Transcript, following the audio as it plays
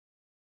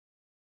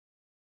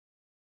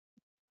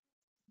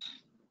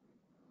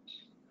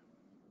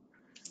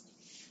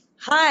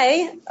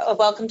Hi,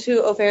 welcome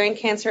to Ovarian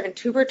Cancer and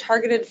Tumor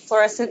Targeted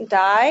Fluorescent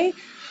Dye.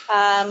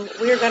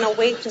 We are going to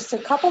wait just a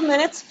couple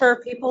minutes for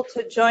people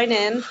to join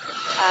in,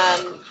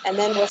 and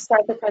then we'll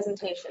start the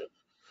presentation.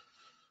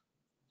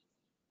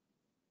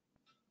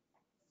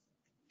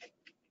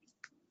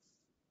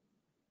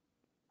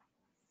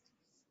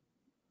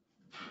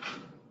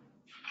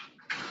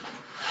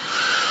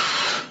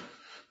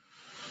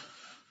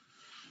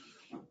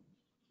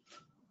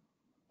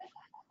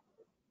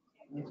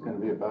 It's going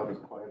to be about as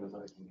quiet as I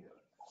can get.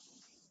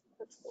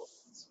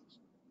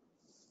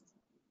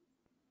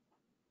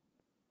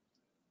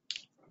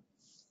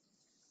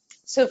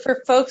 So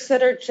for folks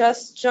that are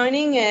just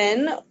joining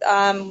in,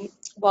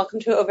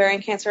 welcome to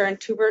Ovarian Cancer and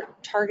Tumor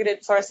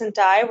Targeted Fluorescent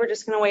Dye. We're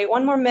just going to wait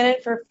one more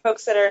minute for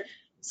folks that are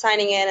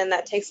signing in, and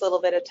that takes a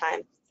little bit of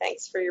time.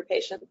 Thanks for your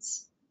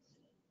patience.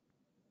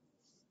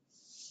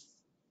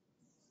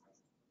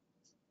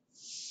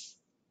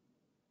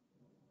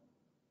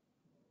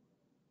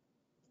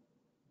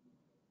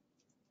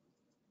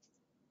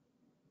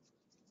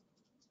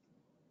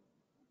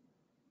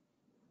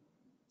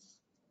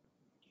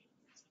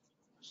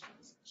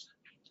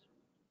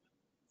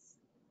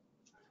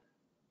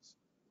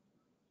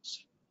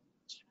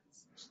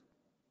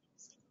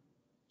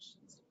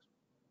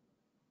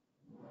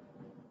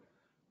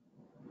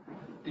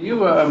 Do you,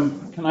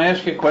 can I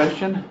ask you a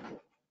question?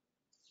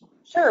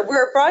 Sure,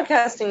 we're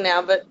broadcasting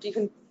now, but you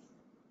can...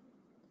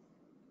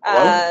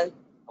 Hello?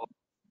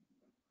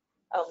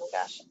 Oh my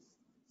gosh.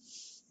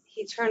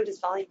 He turned his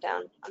volume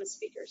down on his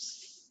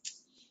speakers.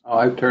 Oh,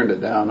 I've turned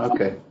it down.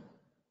 Okay.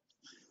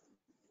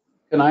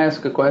 Can I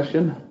ask a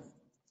question?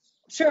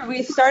 Sure,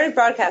 we started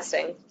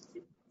broadcasting.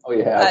 Oh,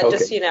 you have? Okay.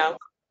 Just so you know.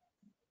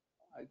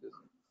 Okay,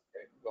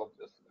 well,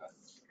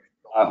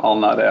 I'll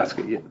not ask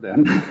it yet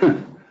then.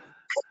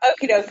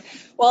 Okie doke.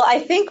 Well, I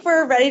think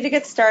we're ready to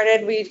get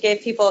started. We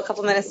gave people a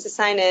couple minutes to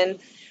sign in.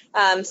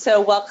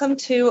 So welcome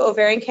to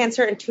Ovarian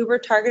Cancer and Tumor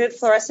Targeted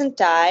Fluorescent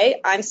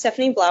Dye. I'm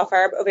Stephanie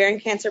Blaufarb, Ovarian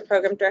Cancer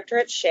Program Director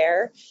at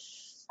SHARE.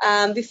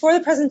 Before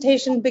the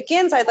presentation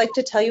begins, I'd like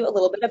to tell you a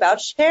little bit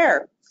about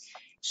SHARE.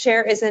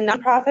 SHARE is a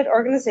nonprofit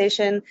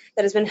organization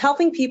that has been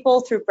helping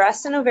people through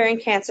breast and ovarian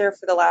cancer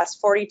for the last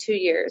 42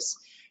 years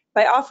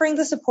by offering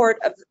the support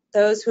of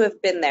those who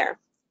have been there.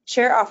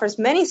 SHARE offers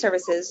many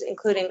services,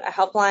 including a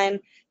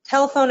helpline,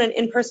 telephone and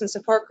in-person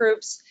support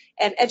groups,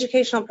 and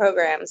educational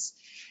programs.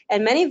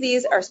 And many of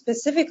these are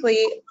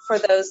specifically for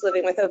those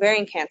living with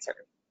ovarian cancer.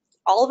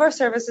 All of our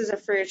services are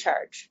free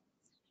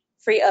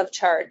of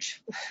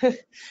charge.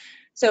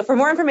 So for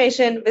more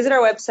information, visit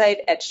our website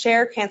at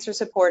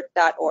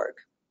sharecancersupport.org.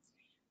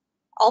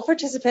 All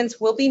participants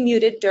will be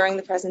muted during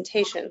the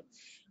presentation.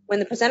 When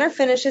the presenter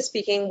finishes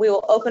speaking, we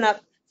will open up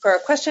for a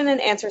question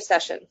and answer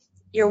session.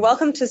 You're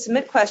welcome to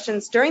submit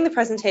questions during the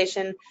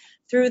presentation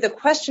through the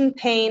question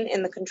pane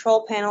in the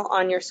control panel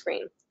on your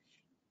screen.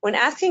 When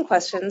asking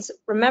questions,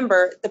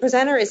 remember the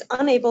presenter is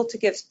unable to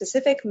give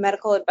specific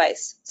medical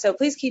advice, so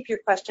please keep your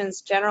questions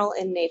general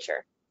in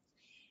nature.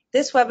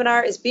 This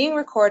webinar is being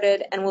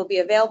recorded and will be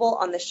available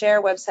on the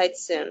SHARE website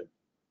soon.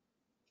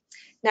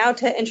 Now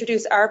to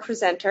introduce our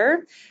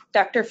presenter,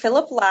 Dr.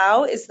 Phillip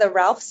Low is the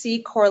Ralph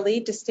C. Corley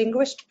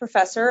Distinguished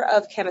Professor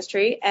of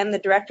Chemistry and the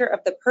Director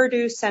of the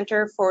Purdue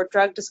Center for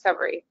Drug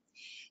Discovery.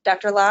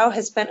 Dr. Low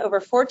has spent over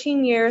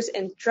 14 years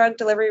in drug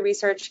delivery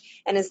research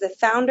and is the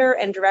founder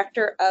and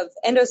director of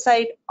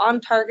Endocyte,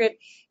 OnTarget,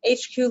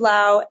 HQ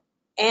Low,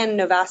 and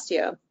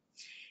Novastio.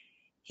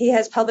 He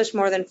has published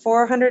more than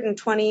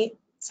 420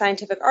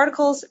 scientific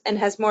articles and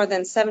has more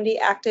than 70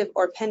 active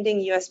or pending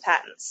U.S.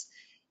 patents.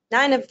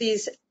 9 of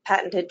these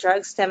patented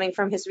drugs stemming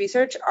from his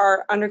research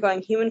are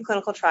undergoing human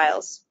clinical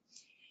trials.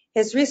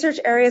 His research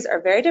areas are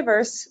very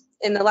diverse.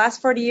 In the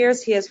last 40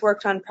 years, he has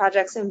worked on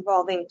projects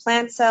involving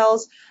plant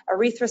cells,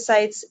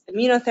 erythrocytes,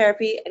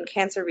 immunotherapy, and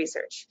cancer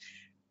research.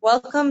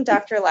 Welcome,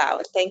 Dr. Low.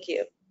 Thank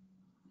you.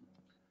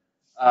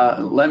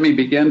 Let me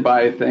begin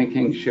by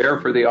thanking SHARE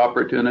for the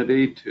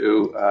opportunity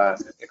to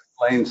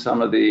explain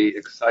some of the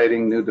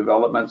exciting new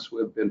developments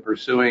we've been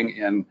pursuing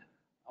in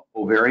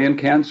ovarian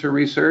cancer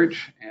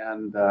research.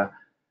 And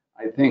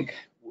I think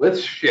with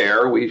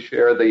SHARE, we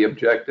share the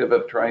objective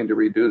of trying to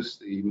reduce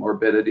the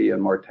morbidity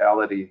and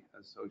mortality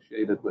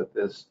associated with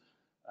this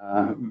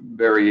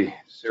very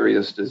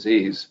serious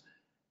disease.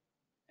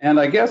 And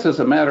I guess as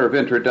a matter of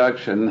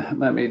introduction,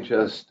 let me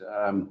just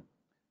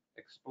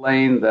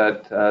explain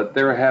that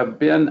there have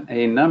been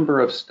a number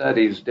of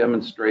studies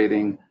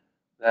demonstrating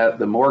that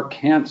the more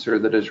cancer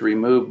that is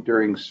removed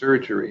during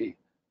surgery,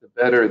 the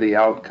better the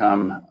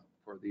outcome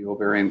for the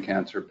ovarian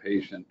cancer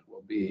patient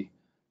will be.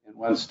 In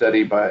one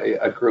study by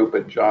a group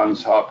at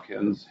Johns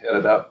Hopkins,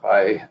 headed up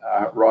by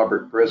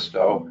Robert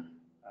Bristow,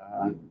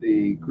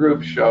 the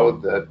group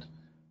showed that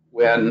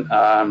when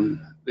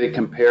they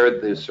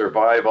compared the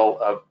survival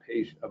of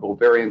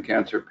ovarian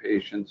cancer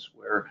patients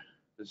where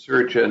the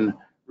surgeon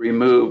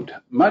removed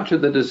much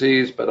of the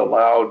disease but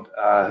allowed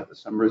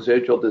some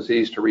residual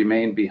disease to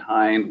remain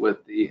behind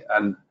with the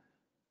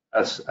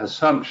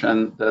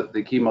assumption that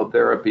the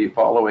chemotherapy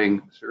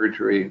following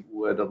surgery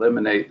would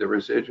eliminate the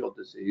residual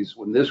disease,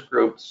 when this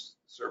group's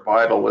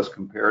survival was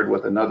compared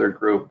with another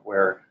group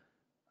where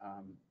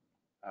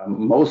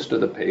most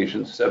of the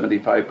patients,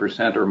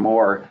 75% or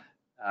more,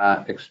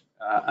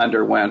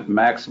 underwent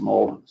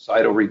maximal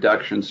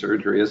cytoreduction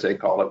surgery, as they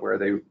call it, where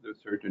the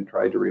surgeon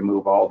tried to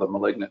remove all the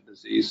malignant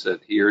disease that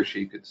he or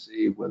she could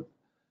see with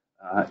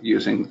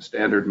using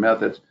standard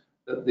methods.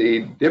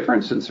 The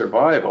difference in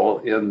survival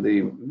in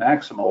the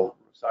maximal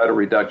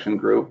cytoreduction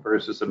group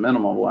versus the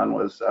minimal one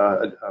was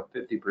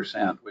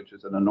 50%, which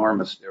is an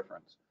enormous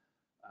difference.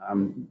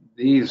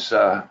 These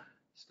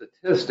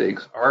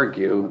statistics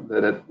argue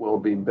that it will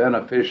be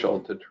beneficial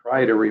to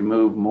try to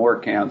remove more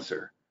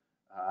cancer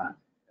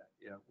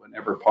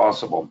whenever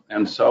possible.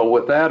 And so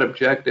with that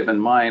objective in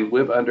mind,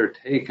 we've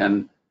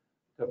undertaken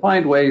to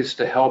find ways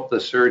to help the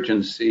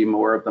surgeon see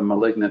more of the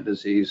malignant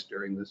disease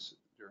during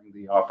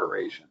the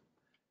operation.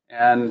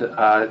 And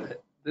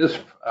this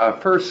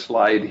first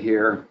slide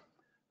here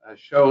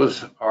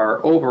shows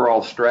our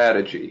overall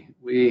strategy.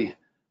 We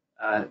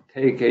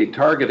take a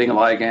targeting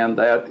ligand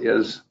that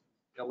is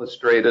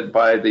illustrated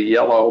by the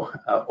yellow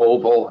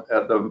oval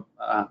at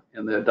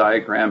in the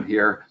diagram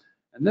here.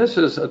 And this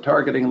is a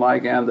targeting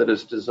ligand that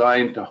is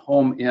designed to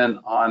home in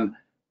on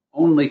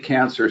only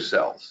cancer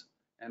cells.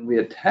 And we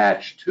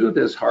attach to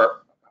this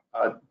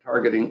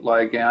targeting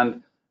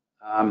ligand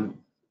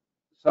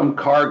some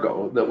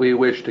cargo that we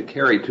wish to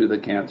carry to the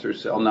cancer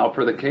cell. Now,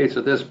 for the case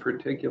of this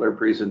particular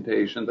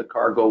presentation, the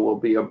cargo will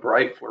be a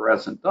bright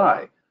fluorescent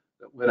dye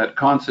that, when it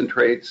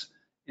concentrates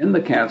in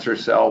the cancer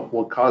cell,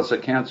 will cause the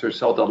cancer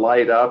cell to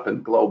light up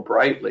and glow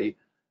brightly,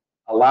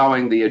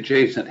 allowing the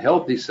adjacent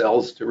healthy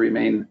cells to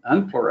remain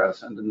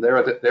unfluorescent, and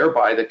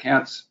thereby the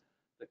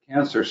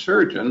cancer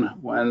surgeon,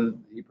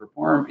 when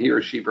he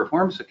or she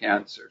performs the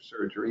cancer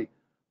surgery,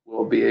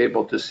 will be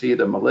able to see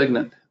the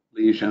malignant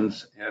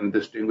lesions and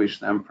distinguish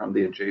them from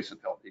the adjacent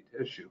healthy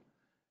tissue.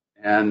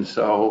 And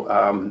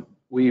so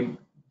we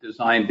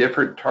designed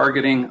different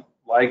targeting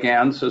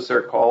ligands, as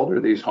they're called, or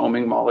these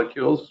homing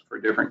molecules for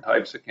different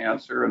types of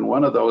cancer. And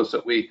one of those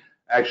that we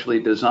actually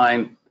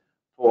designed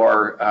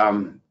for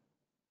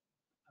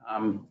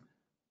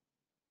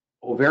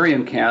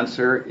ovarian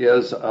cancer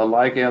is a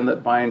ligand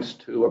that binds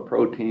to a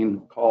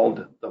protein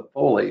called the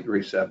folate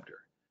receptor.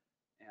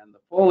 And the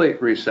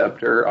folate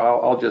receptor,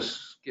 I'll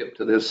just skip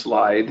to this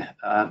slide,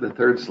 the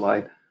third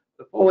slide.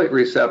 The folate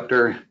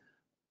receptor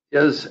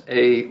is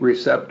a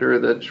receptor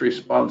that's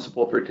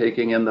responsible for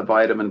taking in the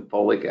vitamin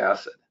folic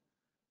acid.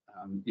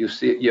 You've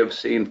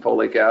seen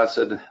folic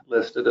acid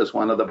listed as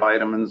one of the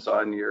vitamins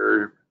on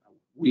your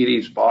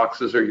Wheaties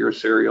boxes or your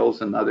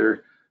cereals and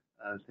other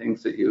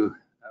things that you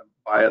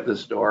buy at the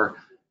store.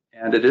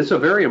 And it is a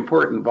very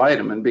important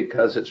vitamin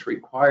because it's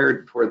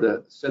required for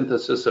the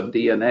synthesis of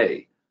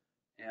DNA.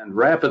 And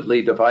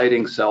rapidly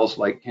dividing cells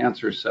like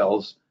cancer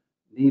cells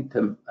need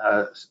to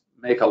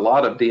make a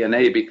lot of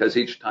DNA because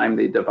each time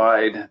they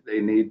divide, they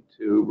need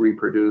to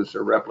reproduce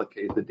or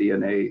replicate the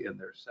DNA in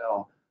their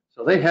cell.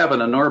 So they have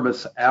an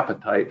enormous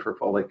appetite for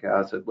folic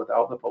acid.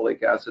 Without the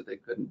folic acid, they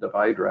couldn't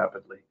divide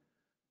rapidly.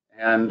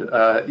 And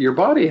your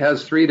body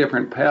has three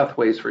different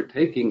pathways for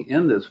taking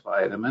in this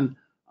vitamin.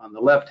 On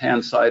the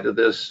left-hand side of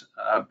this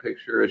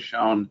picture is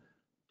shown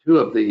two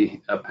of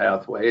the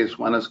pathways.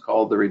 One is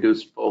called the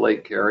reduced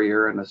folate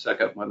carrier, and the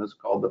second one is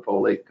called the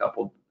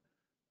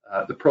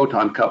the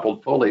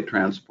proton-coupled folate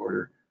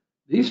transporter.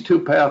 These two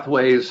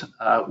pathways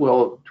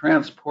will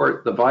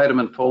transport the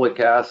vitamin folic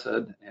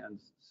acid and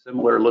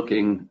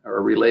similar-looking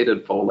or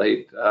related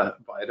folate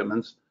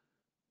vitamins,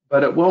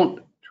 but it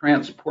won't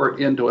transport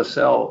into a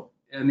cell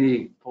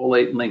any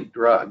folate-linked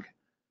drug.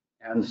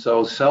 And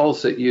so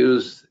cells that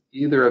use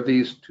either of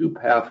these two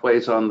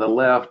pathways on the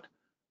left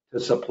to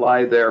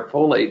supply their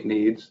folate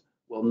needs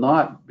will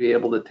not be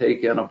able to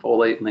take in a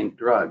folate-linked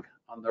drug.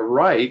 On the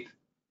right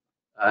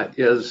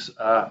is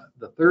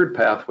the third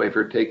pathway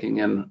for taking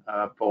in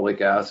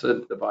folic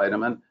acid, the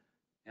vitamin,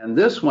 and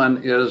this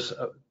one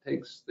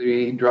takes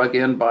the drug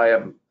in by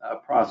a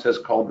process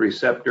called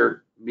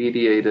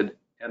receptor-mediated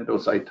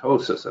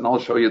endocytosis, and I'll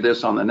show you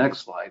this on the next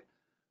slide.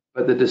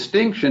 But the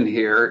distinction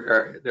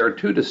here, there are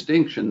two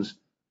distinctions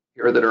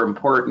here that are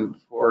important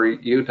for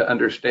you to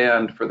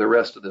understand for the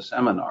rest of the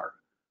seminar.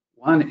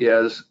 One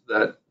is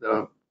that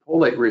the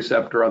folate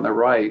receptor on the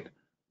right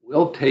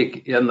will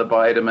take in the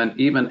vitamin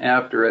even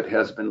after it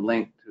has been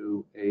linked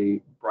to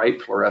a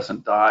bright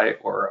fluorescent dye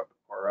or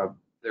a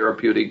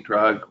therapeutic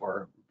drug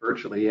or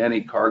virtually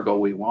any cargo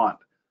we want.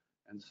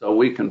 And so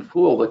we can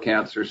fool the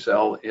cancer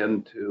cell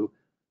into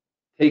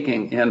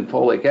taking in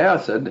folic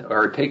acid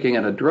or taking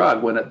in a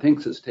drug when it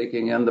thinks it's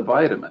taking in the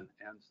vitamin.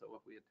 And so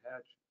if we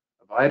attach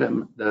a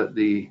vitamin,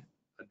 the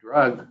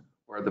drug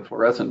or the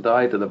fluorescent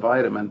dye to the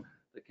vitamin,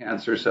 the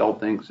cancer cell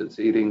thinks it's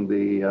eating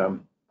the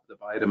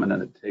vitamin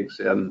and it takes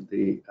in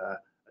the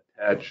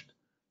attached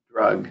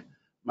drug,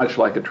 much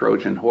like a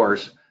Trojan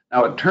horse.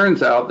 Now, it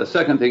turns out the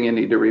second thing you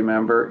need to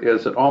remember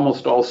is that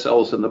almost all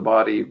cells in the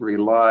body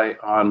rely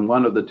on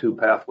one of the two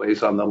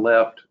pathways on the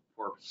left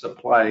for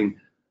supplying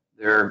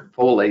their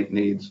folate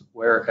needs,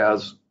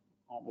 whereas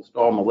almost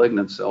all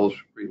malignant cells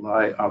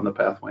rely on the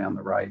pathway on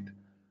the right,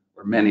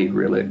 or many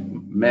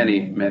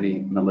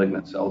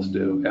malignant cells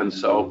do. And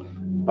so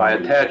by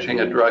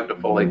attaching a drug to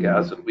folic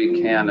acid, we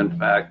can, in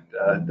fact,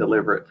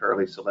 deliver it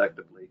fairly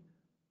selectively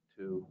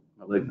to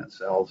malignant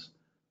cells.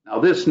 Now,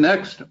 this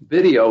next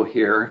video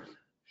here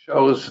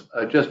shows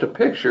just a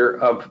picture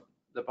of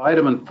the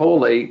vitamin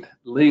folate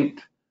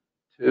linked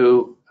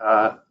to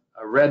a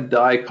red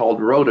dye called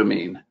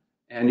rhodamine.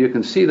 And you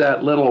can see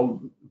that little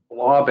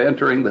blob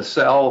entering the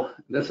cell.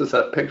 This is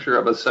a picture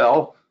of a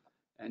cell,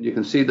 and you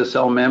can see the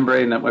cell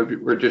membrane, and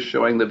we're just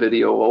showing the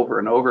video over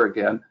and over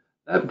again.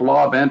 That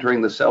blob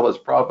entering the cell is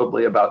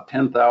probably about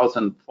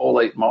 10,000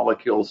 folate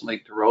molecules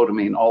linked to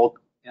rhodamine, all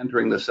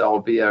entering the cell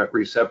via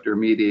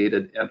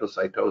receptor-mediated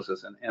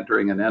endocytosis and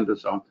entering an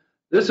endosome.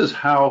 This is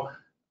how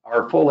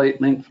our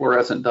folate-linked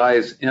fluorescent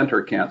dyes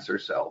enter cancer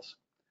cells.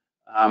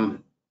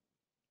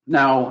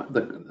 Now,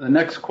 the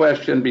next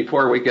question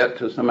before we get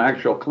to some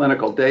actual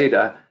clinical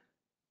data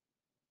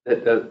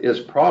that is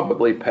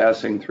probably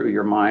passing through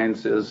your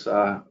minds is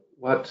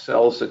what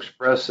cells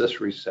express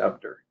this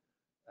receptor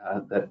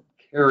that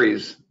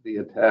carries the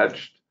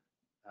attached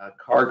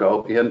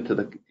cargo into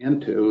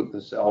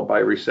the cell by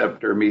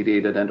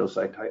receptor-mediated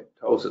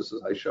endocytosis, as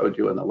I showed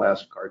you in the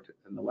last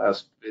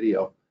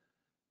video.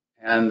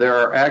 And there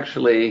are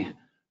actually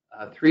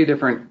 3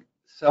 different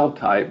cell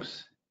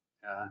types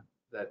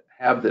that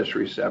have this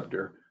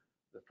receptor.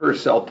 The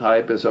first cell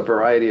type is a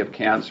variety of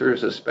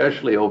cancers,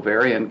 especially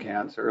ovarian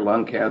cancer,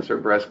 lung cancer,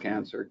 breast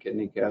cancer,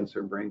 kidney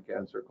cancer, brain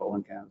cancer,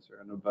 colon cancer,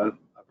 and a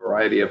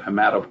variety of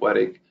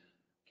hematopoietic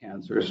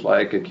cancers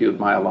like acute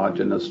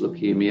myelogenous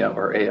leukemia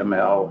or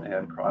AML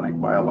and chronic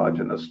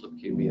myelogenous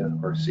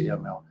leukemia or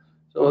CML.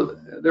 So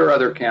there are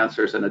other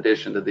cancers in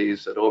addition to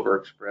these that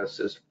overexpress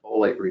this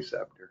folate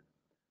receptor.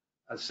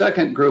 A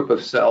second group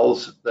of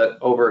cells that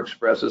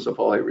overexpresses a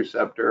folate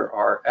receptor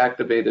are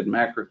activated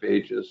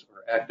macrophages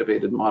or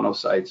activated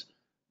monocytes.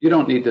 You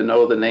don't need to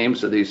know the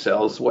names of these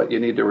cells. What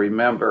you need to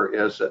remember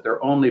is that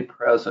they're only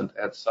present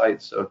at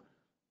sites of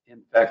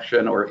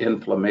infection or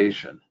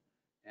inflammation.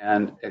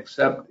 And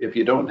except if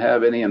you don't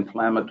have any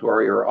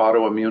inflammatory or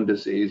autoimmune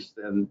disease,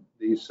 then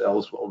these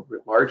cells will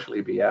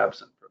largely be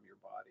absent from your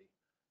body.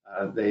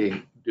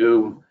 They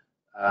do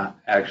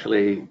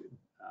actually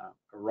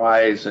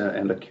arise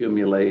and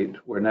accumulate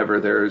whenever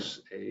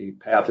there's a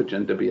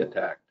pathogen to be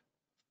attacked.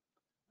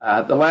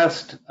 The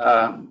last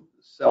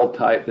cell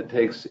type that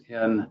takes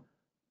in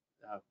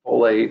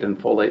folate and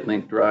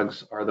folate-linked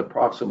drugs are the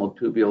proximal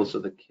tubules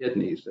of the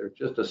kidneys. They're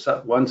just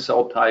one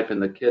cell type in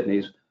the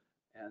kidneys.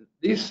 And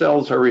these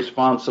cells are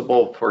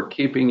responsible for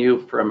keeping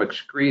you from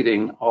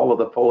excreting all of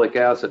the folic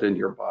acid in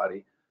your body.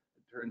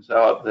 It turns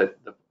out that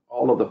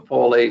all of the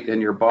folate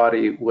in your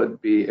body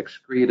would be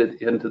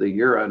excreted into the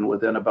urine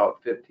within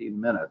about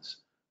 15 minutes.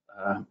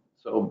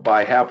 So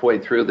by halfway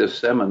through this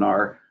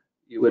seminar,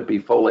 you would be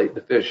folate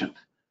deficient.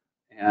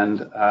 And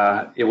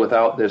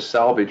without this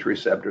salvage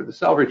receptor, the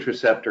salvage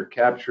receptor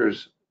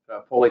captures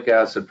folic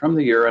acid from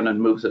the urine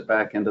and moves it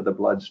back into the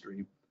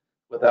bloodstream.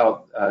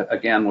 Without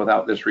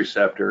this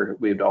receptor,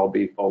 we'd all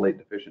be folate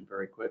deficient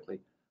very quickly.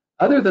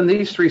 Other than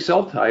these 3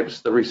 cell types,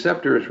 the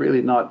receptor is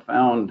really not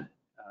found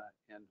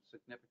in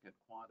significant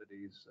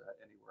quantities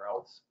anywhere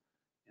else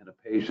in a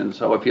patient.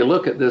 So if you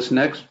look at this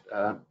next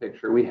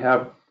picture, we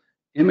have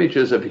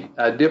images of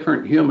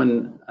different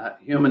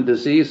human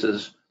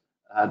diseases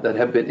that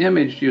have been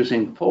imaged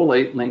using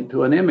folate linked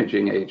to an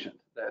imaging agent.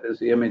 That is,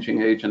 the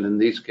imaging agent in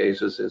these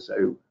cases is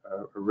a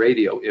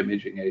radio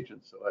imaging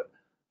agent, so it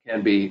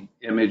can be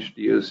imaged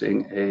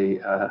using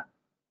a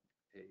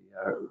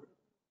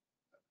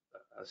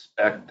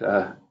SPECT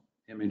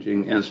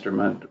imaging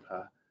instrument.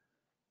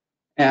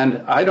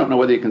 And I don't know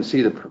whether you can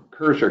see the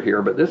cursor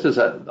here, but this is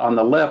on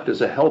the left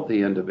is a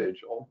healthy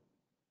individual.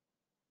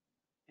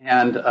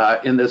 And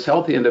in this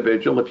healthy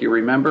individual, if you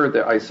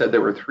remember, I said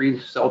there were 3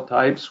 cell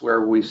types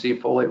where we see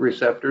folate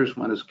receptors.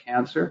 One is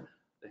cancer.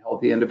 The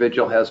healthy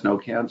individual has no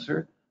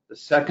cancer. The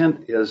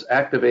second is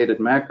activated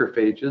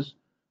macrophages,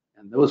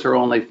 and those are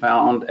only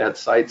found at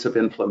sites of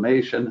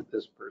inflammation.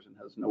 This person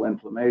has no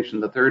inflammation.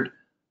 The third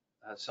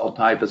cell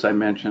type, as I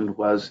mentioned,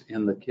 was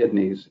in the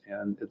kidneys,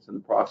 and it's in the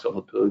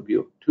proximal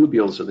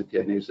tubules of the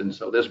kidneys. And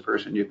so this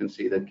person, you can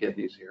see the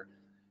kidneys here.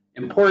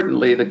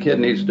 Importantly, the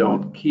kidneys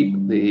don't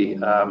keep the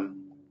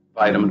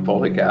vitamin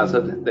folic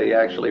acid. They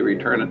actually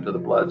return it to the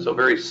blood. So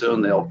very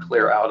soon they'll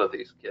clear out of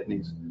these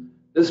kidneys.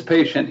 This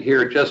patient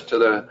here, just to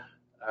the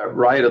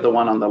right of the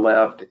one on the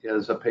left,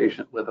 is a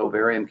patient with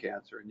ovarian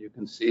cancer. And you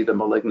can see the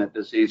malignant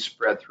disease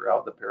spread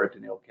throughout the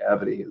peritoneal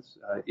cavity. It's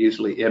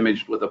easily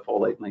imaged with a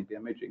folate-linked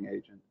imaging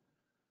agent.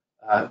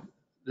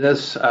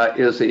 This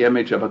is the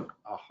image of a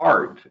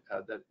heart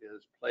that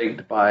is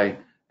plagued by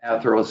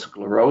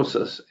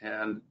atherosclerosis,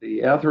 and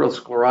the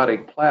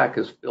atherosclerotic plaque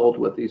is filled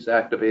with these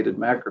activated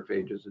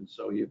macrophages, and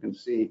so you can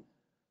see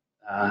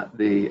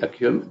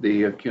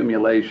the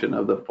accumulation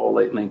of the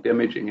folate-linked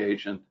imaging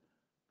agent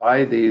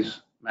by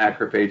these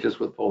macrophages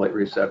with folate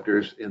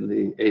receptors in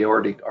the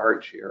aortic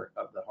arch here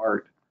of the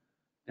heart.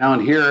 Down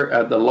here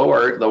at the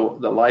lower, the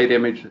light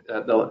image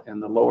in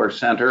the lower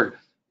center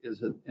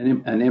is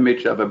an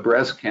image of a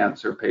breast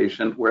cancer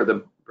patient where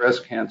the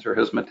breast cancer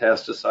has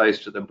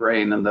metastasized to the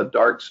brain, and the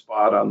dark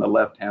spot on the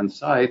left-hand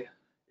side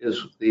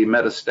is the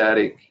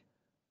metastatic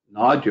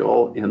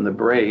nodule in the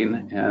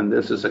brain, and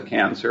this is a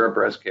cancer, a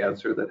breast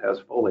cancer that has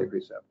folate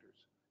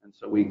receptors, and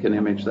so we can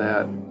image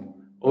that.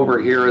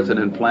 Over here is an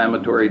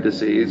inflammatory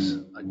disease.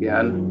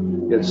 Again,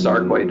 it's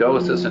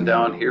sarcoidosis, and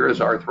down here is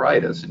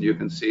arthritis, and you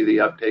can see the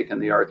uptake in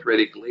the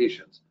arthritic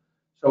lesions.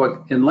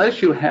 So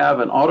unless you have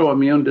an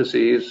autoimmune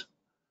disease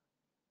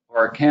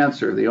or a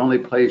cancer, the only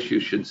place you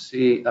should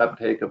see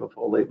uptake of a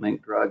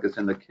folate-linked drug is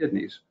in the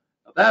kidneys.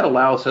 Now, that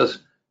allows us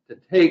to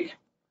take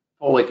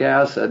folic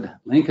acid,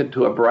 link it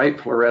to a bright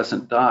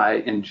fluorescent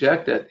dye,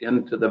 inject it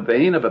into the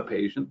vein of a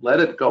patient, let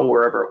it go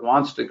wherever it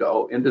wants to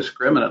go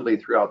indiscriminately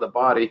throughout the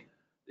body.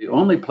 The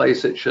only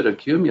place it should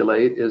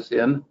accumulate is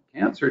in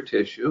cancer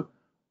tissue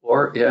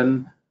or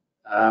in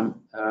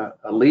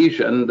a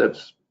lesion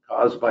that's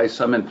caused by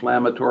some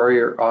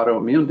inflammatory or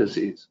autoimmune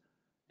disease.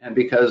 And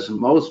because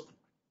most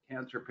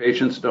cancer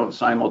patients don't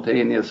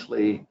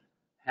simultaneously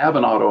have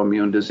an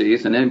autoimmune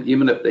disease, and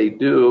even if they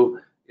do,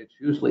 it's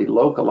usually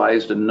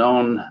localized and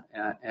known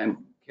and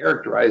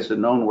characterized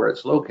and known where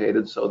it's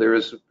located, so there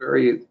is a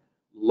very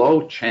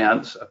low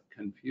chance of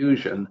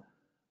confusion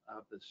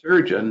of the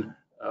surgeon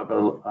of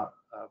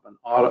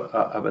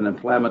an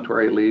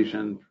inflammatory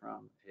lesion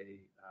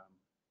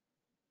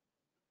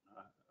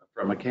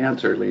from a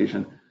cancer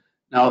lesion.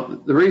 Now,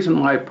 the reason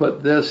why I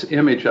put this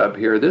image up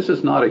here, this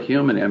is not a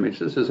human image.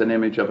 This is an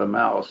image of a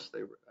mouse. I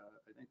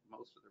think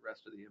most of the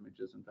rest of the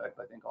images, in fact,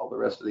 I think all the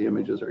rest of the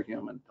images are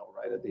human until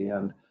right at the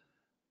end.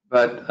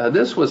 But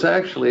this was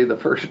actually the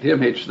first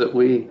image that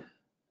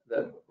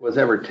was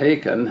ever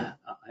taken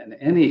in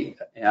any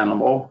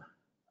animal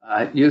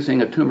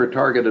using a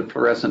tumor-targeted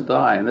fluorescent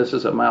dye. And this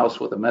is a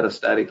mouse with a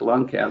metastatic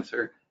lung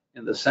cancer.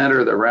 In the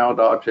center, the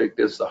round object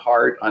is the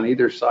heart. On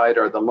either side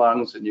are the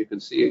lungs, and you can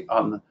see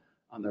on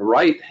the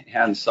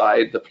right-hand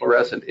side the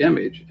fluorescent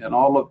image, and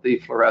all of the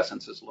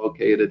fluorescence is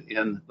located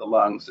in the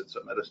lungs. It's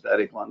a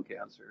metastatic lung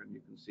cancer, and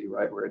you can see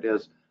right where it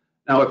is.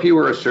 Now, if you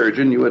were a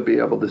surgeon, you would be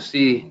able to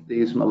see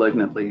these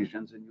malignant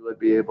lesions, and you would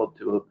be able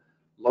to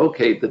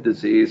locate the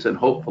disease and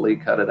hopefully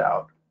cut it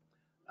out.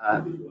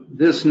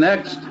 This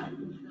next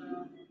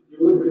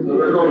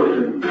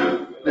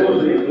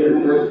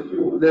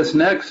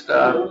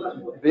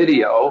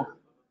video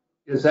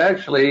is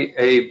actually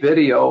a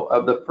video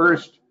of the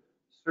first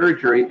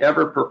surgery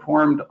ever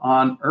performed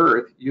on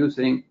Earth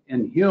in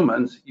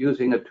humans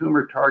using a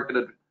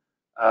tumor-targeted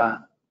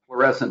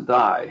fluorescent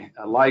dye,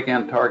 a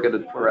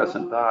ligand-targeted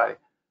fluorescent dye.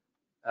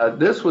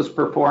 This was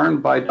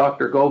performed by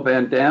Dr. Go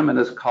van Dam and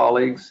his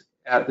colleagues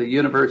at the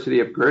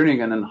University of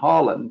Groningen in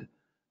Holland,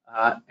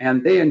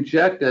 and they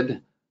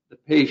injected the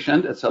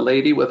patient, it's a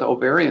lady with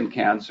ovarian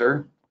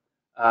cancer,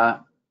 an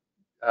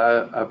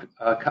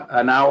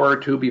hour or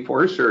two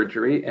before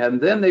surgery,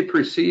 and then they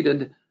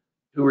proceeded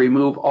to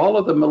remove all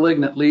of the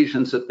malignant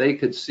lesions that they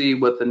could see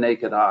with the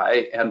naked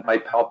eye and by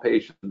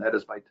palpation, that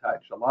is by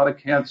touch. A lot of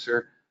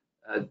cancer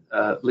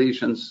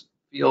lesions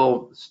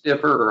feel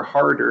stiffer or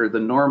harder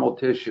than normal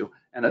tissue.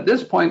 And at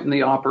this point in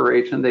the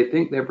operation, they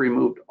think they've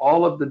removed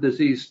all of the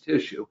diseased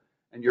tissue.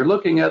 And you're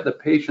looking at the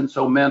patient's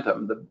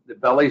omentum. The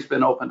belly's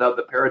been opened up,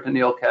 the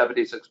peritoneal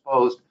cavity's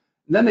exposed,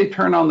 and then they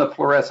turn on the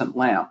fluorescent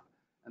lamp.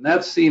 And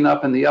that's seen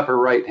up in the upper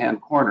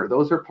right-hand corner.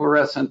 Those are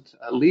fluorescent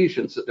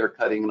lesions that they're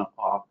cutting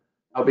off.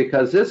 Now,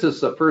 because this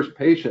is the first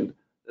patient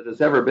that has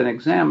ever been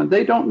examined,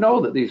 they don't know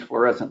that these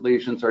fluorescent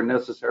lesions are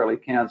necessarily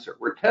cancer.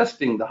 We're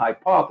testing the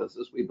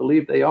hypothesis. We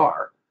believe they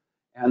are.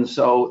 And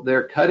so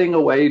they're cutting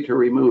away to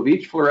remove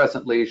each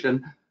fluorescent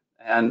lesion.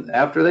 And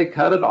after they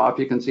cut it off,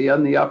 you can see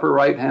on the upper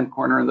right-hand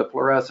corner in the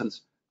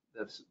fluorescence,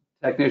 the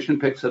technician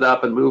picks it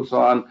up and moves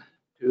on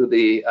to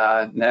the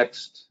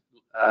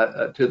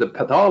to the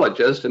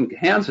pathologist and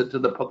hands it to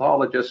the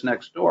pathologist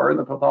next door. And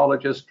the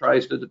pathologist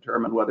tries to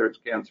determine whether it's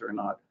cancer or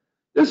not.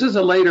 This is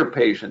a later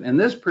patient. In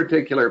this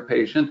particular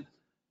patient,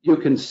 you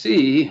can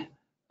see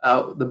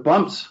the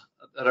bumps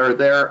that are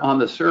there on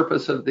the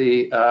surface of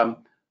the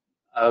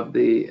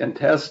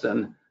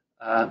intestine.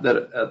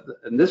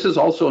 And this is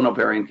also an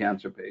ovarian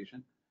cancer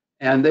patient.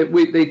 And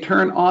they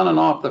turn on and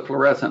off the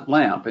fluorescent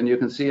lamp. And you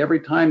can see every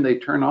time they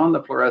turn on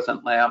the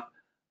fluorescent lamp,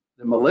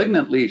 the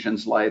malignant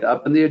lesions light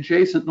up and the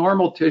adjacent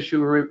normal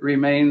tissue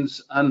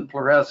remains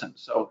unfluorescent.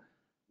 So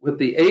with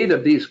the aid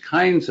of these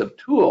kinds of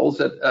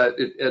tools, it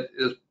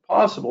is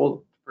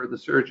possible for the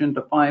surgeon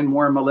to find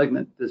more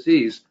malignant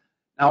disease.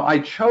 Now, I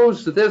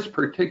chose this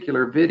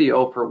particular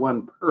video for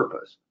one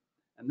purpose,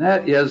 and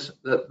that is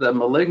that the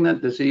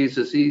malignant disease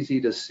is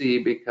easy to see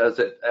because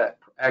it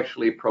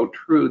actually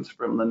protrudes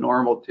from the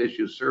normal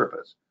tissue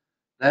surface.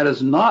 That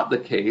is not the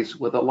case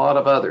with a lot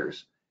of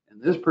others. In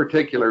this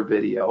particular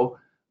video,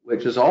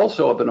 which is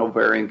also of an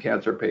ovarian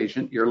cancer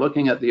patient, you're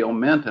looking at the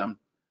omentum.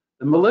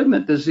 The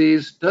malignant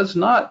disease does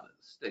not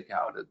stick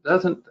out. It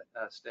doesn't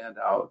stand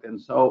out. And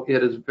so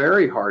it is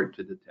very hard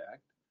to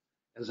detect.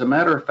 As a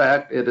matter of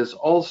fact, it is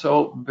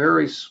also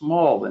very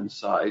small in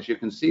size. You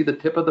can see the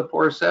tip of the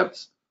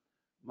forceps.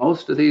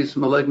 Most of these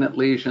malignant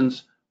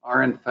lesions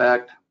are in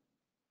fact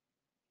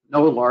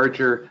no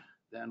larger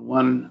than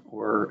 1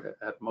 or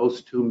at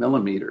most 2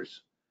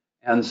 millimeters.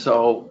 And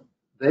so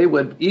they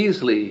would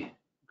easily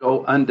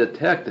go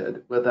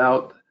undetected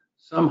without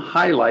some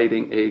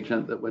highlighting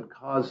agent that would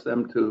cause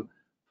them to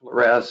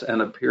fluoresce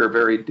and appear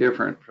very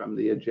different from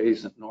the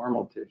adjacent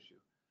normal tissue.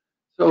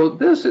 So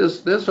this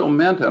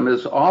omentum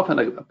is often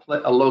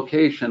a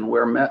location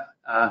where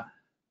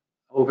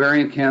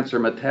ovarian cancer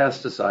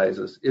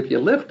metastasizes. If you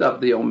lift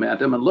up the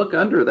omentum and look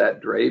under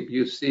that drape,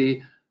 you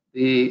see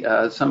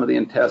some of the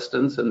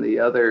intestines and the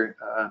other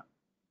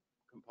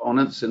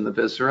components in the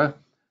viscera.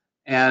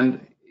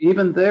 And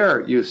even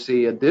there, you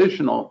see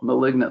additional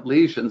malignant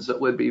lesions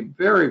that would be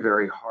very,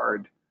 very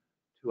hard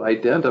to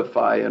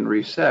identify and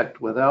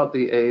resect without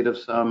the aid of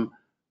some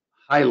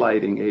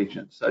highlighting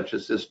agent, such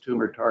as this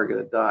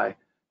tumor-targeted dye.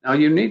 Now,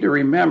 you need to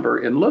remember,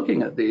 in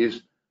looking at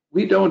these,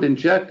 we don't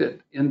inject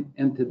it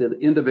into the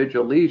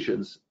individual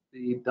lesions.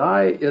 The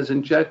dye is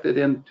injected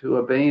into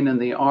a vein in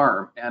the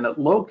arm, and it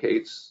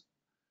locates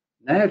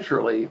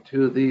naturally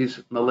to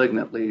these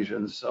malignant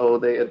lesions. So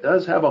it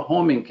does have a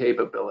homing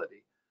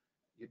capability.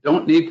 You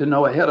don't need to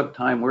know ahead of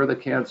time where the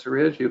cancer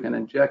is. You can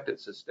inject it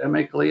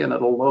systemically, and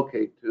it'll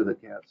locate to the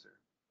cancer.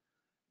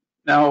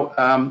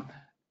 Now,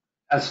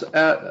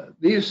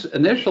 these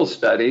initial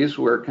studies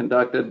were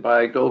conducted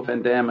by Go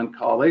Van Dam and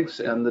colleagues,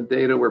 and the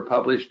data were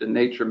published in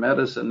Nature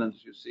Medicine,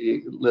 as you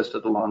see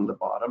listed along the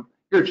bottom.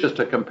 Here's just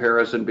a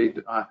comparison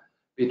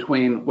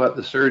between what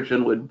the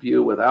surgeon would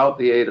view without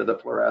the aid of the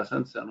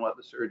fluorescence and what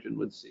the surgeon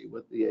would see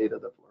with the aid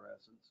of the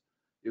fluorescence.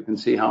 You can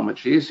see how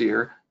much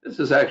easier. This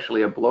is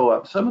actually a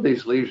blow-up. Some of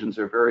these lesions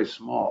are very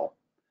small.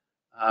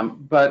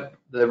 But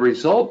the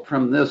result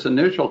from this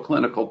initial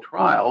clinical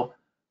trial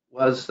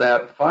was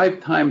that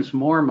 5 times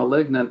more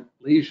malignant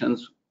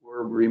lesions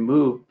were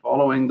removed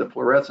following the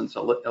fluorescence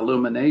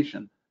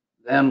illumination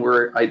than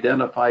were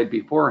identified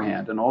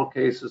beforehand. In all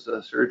cases,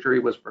 the surgery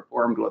was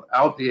performed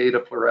without the aid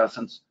of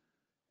fluorescence,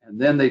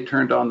 and then they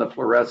turned on the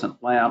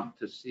fluorescent lamp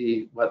to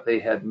see what they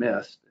had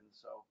missed. And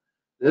so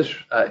this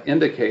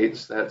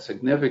indicates that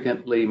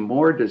significantly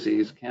more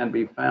disease can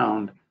be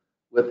found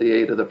with the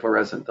aid of the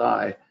fluorescent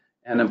dye.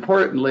 And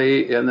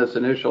importantly, in this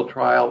initial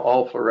trial,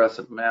 all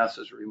fluorescent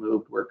masses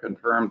removed were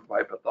confirmed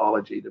by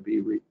pathology to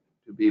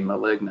be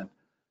malignant.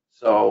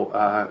 So,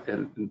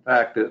 in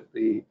fact,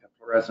 the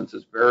fluorescence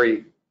is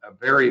a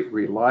very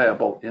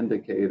reliable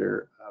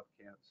indicator of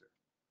cancer.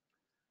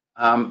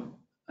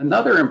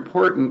 Another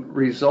important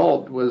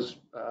result was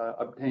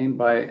obtained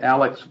by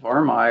Alex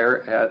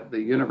Varmeyer at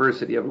the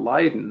University of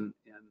Leiden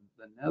in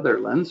the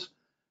Netherlands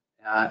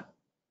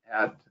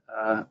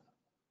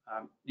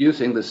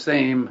using the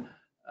same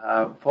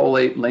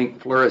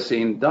folate-linked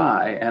fluorescein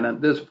dye. And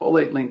in this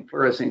folate-linked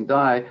fluorescein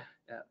dye,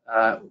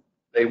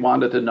 they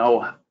wanted to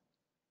know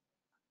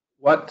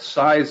what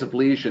size of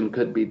lesion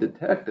could be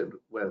detected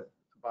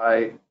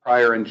by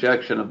prior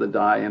injection of the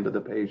dye into the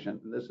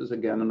patient. And this is,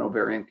 again, an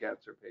ovarian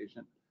cancer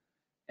patient.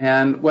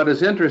 And what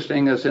is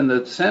interesting is in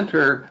the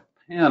center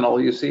panel,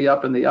 you see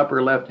up in the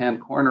upper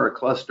left-hand corner a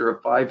cluster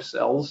of 5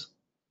 cells.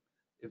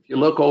 If you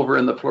look over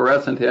in the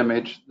fluorescent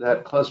image,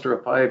 that cluster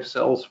of 5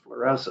 cells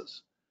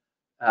fluoresces.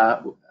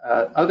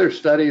 Other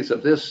studies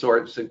of this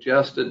sort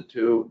suggested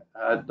to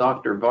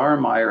Dr.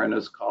 Varmeyer and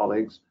his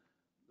colleagues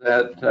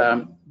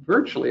that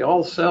virtually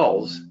all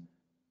cells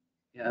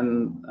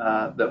in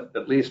that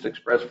at least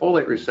express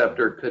folate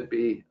receptor could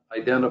be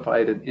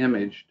identified and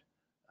imaged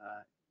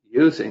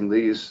using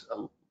these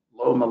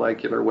low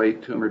molecular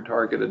weight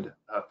tumor-targeted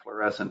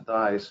fluorescent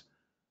dyes.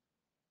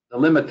 The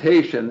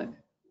limitation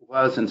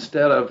was,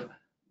 instead of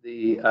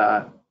the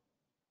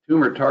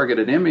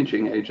tumor-targeted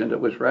imaging agent, it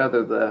was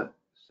rather the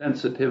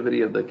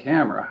sensitivity of the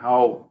camera.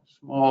 How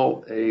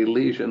small a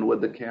lesion would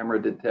the camera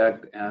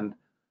detect and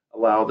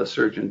allow the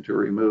surgeon to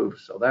remove?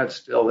 So that's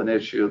still an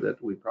issue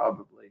that we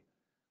probably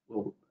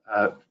will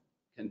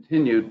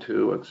continue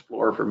to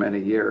explore for many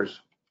years.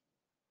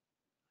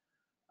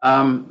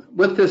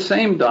 With this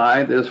same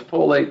dye, this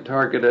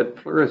folate-targeted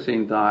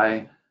fluorescein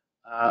dye,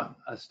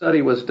 a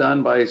study was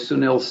done by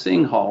Sunil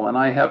Singhal, and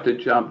I have to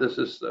jump. This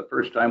is the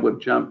first time we've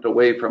jumped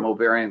away from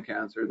ovarian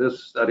cancer.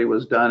 This study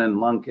was done in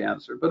lung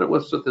cancer, but it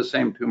was with the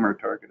same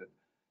tumor-targeted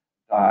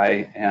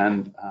dye,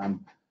 and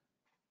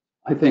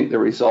I think the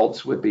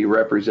results would be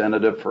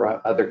representative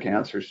for other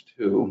cancers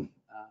too.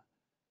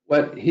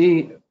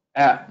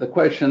 The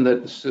question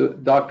that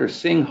Dr.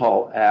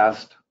 Singhal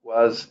asked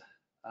was,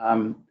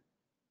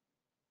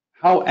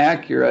 how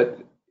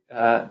accurate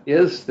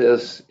is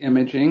this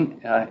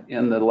imaging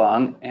in the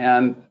lung,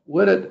 and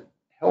would it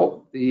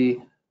help the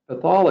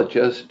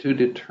pathologist to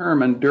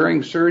determine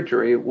during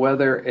surgery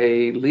whether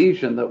a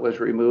lesion that was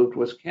removed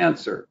was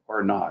cancer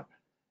or not?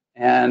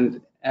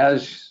 And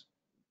as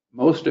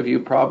most of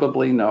you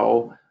probably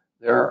know,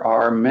 there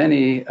are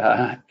many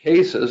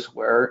cases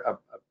where a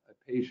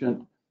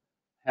patient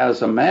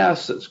has a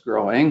mass that's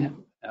growing,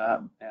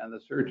 and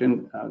the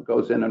surgeon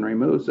goes in and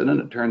removes it, and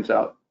it turns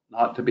out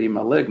not to be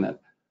malignant.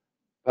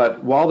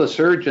 But while the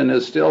surgeon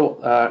is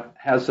still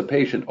has the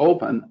patient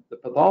open, the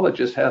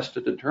pathologist has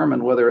to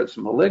determine whether it's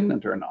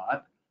malignant or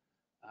not,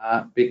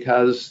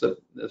 because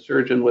the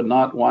surgeon would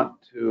not want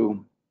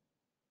to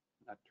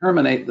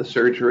terminate the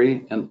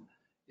surgery and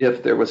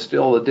if there was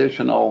still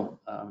additional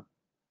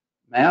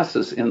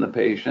masses in the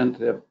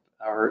patient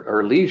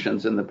or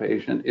lesions in the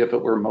patient if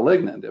it were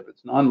malignant. If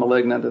it's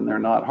non-malignant and they're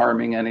not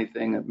harming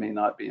anything, it may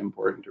not be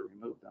important to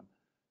remove them.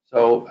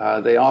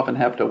 So they often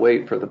have to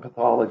wait for the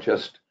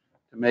pathologist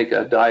to make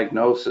a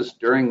diagnosis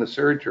during the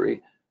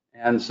surgery.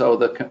 And so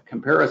the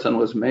comparison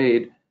was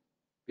made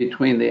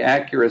between the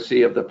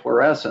accuracy of the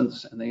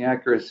fluorescence and the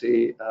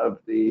accuracy of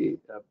the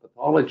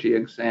pathology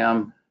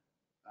exam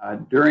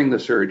during the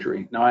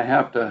surgery. Now, I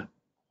have to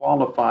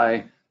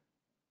qualify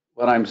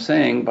what I'm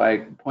saying by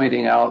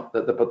pointing out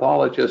that the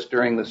pathologist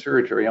during the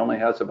surgery only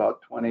has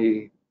about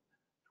 20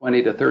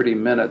 to 30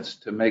 minutes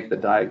to make the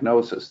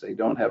diagnosis. They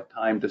don't have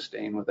time to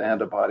stain with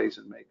antibodies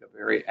and make a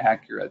very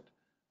accurate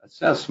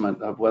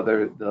assessment of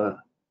whether the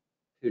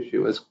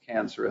tissue is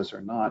cancerous or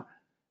not.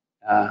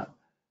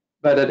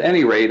 But at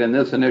any rate, in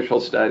this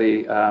initial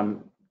study,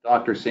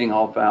 Dr.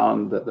 Singhal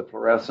found that the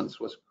fluorescence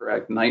was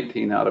correct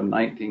 19 out of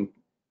 19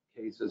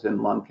 cases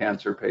in lung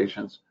cancer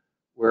patients,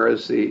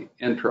 whereas the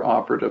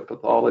intraoperative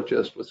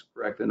pathologist was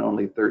correct in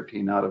only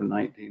 13 out of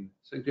 19,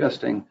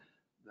 suggesting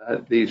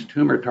that these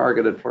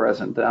tumor-targeted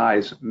fluorescent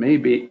dyes may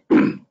be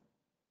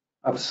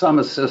of some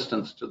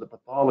assistance to the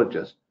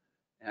pathologist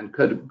and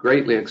could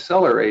greatly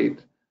accelerate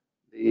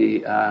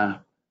the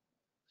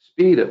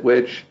speed at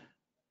which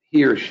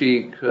he or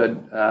she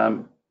could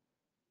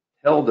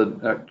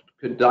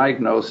could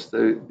diagnose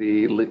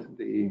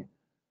the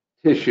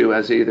tissue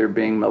as either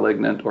being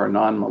malignant or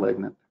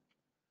non-malignant.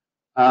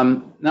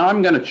 Now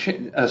I'm going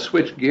to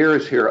switch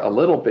gears here a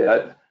little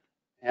bit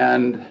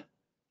and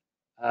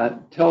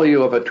tell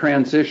you of a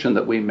transition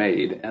that we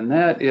made, and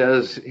that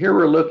is here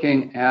we're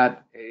looking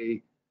at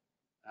a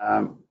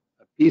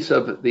piece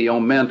of the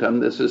omentum.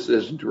 This is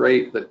this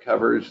drape that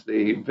covers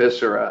the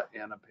viscera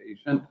in a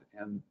patient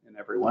and in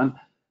everyone.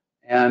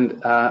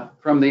 And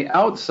from the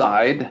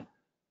outside,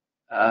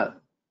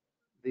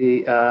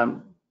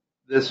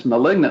 this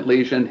malignant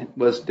lesion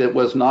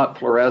was not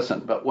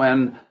fluorescent, but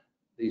when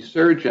the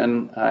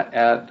surgeon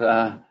at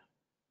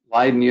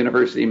Leiden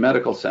University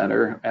Medical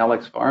Center,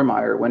 Alex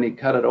Farmeyer, when he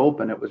cut it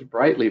open, it was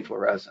brightly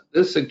fluorescent.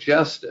 This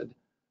suggested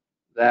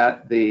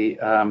that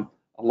a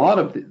lot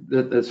of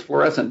this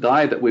fluorescent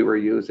dye that we were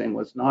using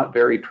was not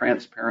very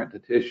transparent to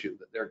tissue,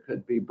 that there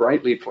could be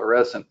brightly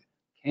fluorescent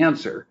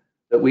cancer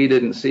that we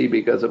didn't see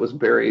because it was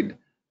buried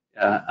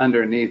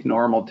underneath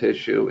normal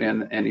tissue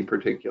in any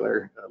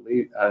particular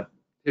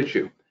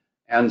tissue.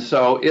 And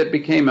so it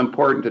became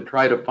important to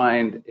try to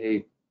find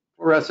a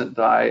fluorescent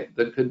dye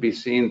that could be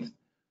seen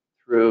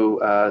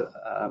through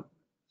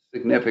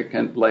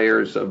significant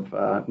layers of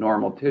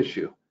normal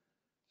tissue.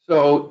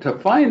 So to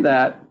find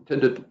that,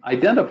 to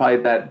identify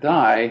that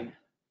dye,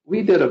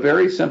 we did a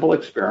very simple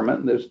experiment,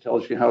 and this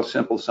tells you how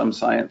simple some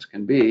science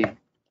can be.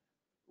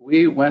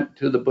 We went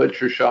to the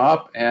butcher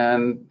shop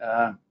and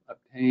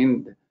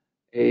obtained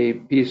a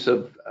piece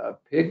of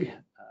pig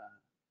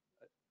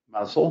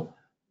muscle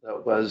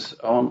that was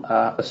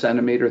a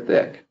centimeter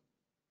thick.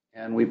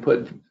 And we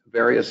put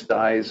various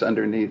dyes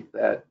underneath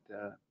that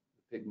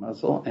pig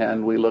muscle,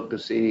 and we looked to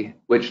see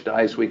which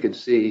dyes we could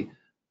see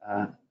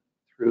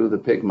through the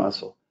pig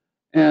muscle.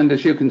 And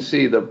as you can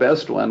see, the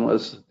best one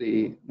was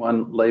the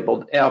one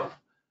labeled F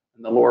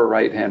in the lower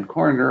right-hand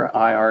corner,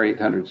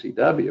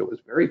 IR800CW. It was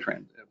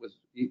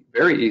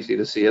very easy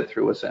to see it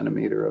through a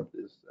centimeter of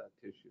this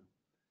tissue.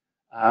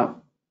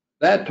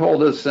 That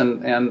told us,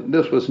 and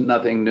this was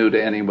nothing new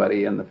to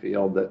anybody in the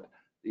field, that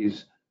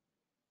these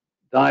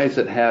dyes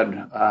that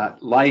had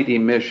light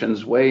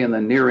emissions way in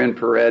the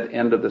near-infrared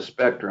end of the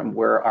spectrum,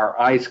 where our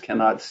eyes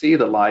cannot see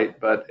the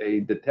light, but a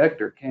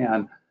detector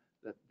can,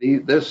 that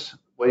this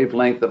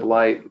wavelength of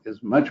light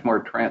is much more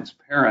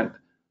transparent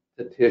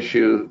to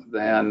tissue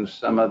than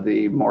some of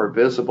the more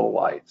visible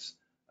lights,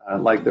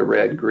 like the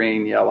red,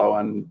 green, yellow,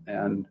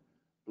 and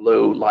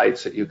blue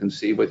lights that you can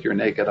see with your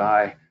naked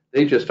eye.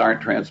 They just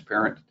aren't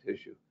transparent to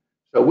tissue.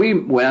 So we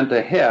went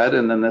ahead,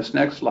 and then this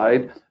next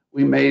slide,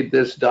 we made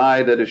this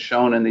dye that is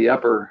shown in the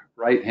upper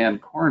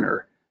right-hand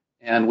corner,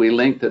 and we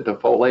linked it to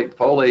folate.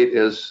 Folate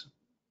is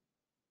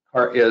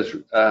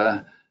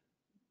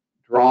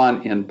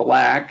drawn in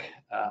black.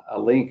 A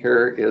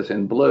linker is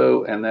in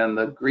blue, and then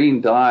the green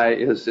dye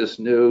is this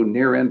new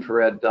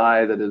near-infrared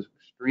dye that is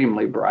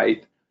extremely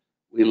bright.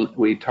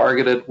 We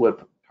targeted it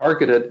with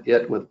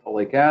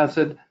folic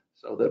acid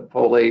so that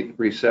folate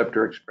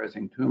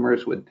receptor-expressing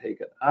tumors would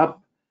take it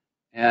up.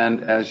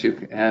 And as you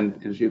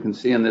can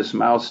see in this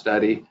mouse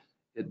study,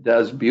 it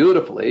does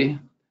beautifully.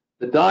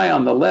 The dye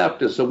on the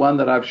left is the one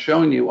that I've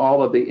shown you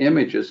all of the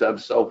images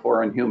of so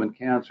far in human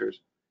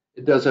cancers.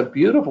 It does a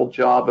beautiful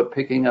job of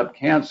picking up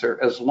cancer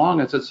as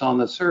long as it's on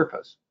the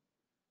surface.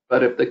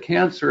 But if the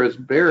cancer is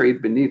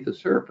buried beneath the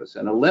surface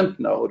in a lymph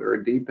node or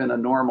deep in a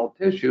normal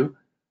tissue,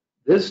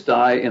 this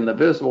dye in the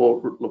visible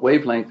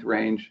wavelength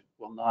range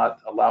will not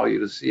allow you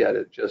to see it.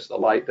 It's just the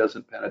light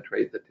doesn't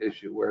penetrate the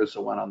tissue, whereas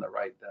the one on the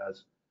right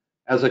does.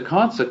 As a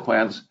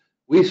consequence,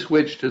 we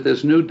switched to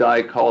this new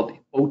dye called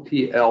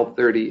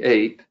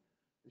OTL38.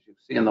 As you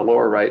see in the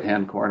lower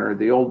right-hand corner,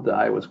 the old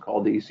dye was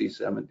called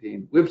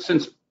EC17.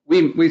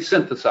 We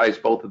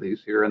synthesized both of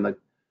these here in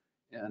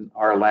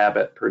our lab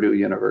at Purdue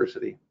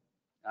University.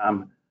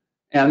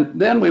 And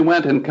then we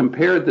went and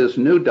compared this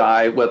new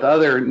dye with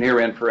other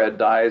near-infrared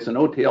dyes, and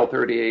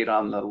OTL38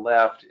 on the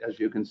left, as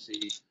you can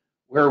see,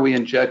 where we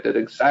injected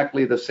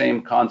exactly the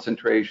same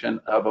concentration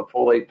of a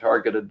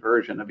folate-targeted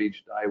version of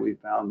each dye. We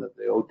found that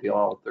the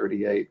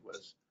OTL38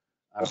 was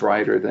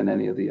brighter than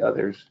any of the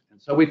others. And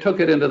so we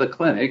took it into the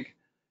clinic,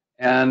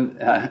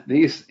 and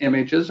these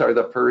images are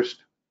the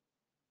first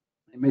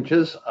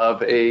images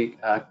of a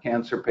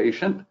cancer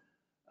patient,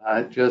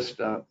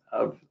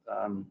 of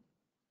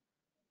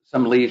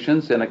some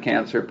lesions in a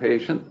cancer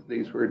patient.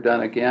 These were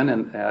done again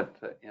in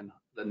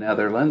the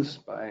Netherlands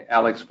by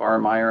Alex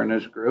Varmeyer and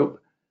his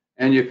group.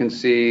 And you can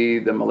see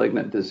the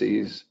malignant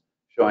disease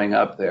showing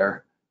up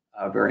there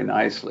very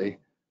nicely.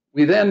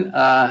 We then,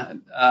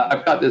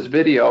 I've got this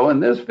video,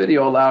 and this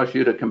video allows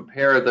you to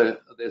compare the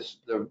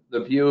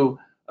view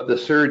of the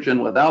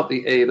surgeon without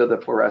the aid of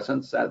the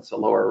fluorescence, that's the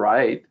lower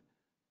right,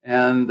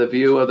 and the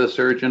view of the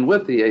surgeon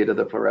with the aid of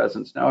the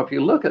fluorescence. Now, if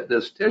you look at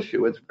this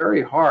tissue, it's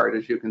very hard,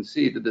 as you can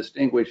see, to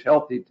distinguish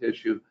healthy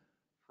tissue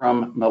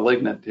from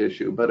malignant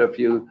tissue. But if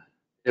you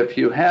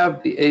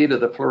have the aid of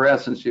the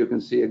fluorescence, you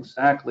can see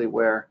exactly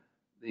where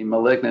the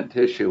malignant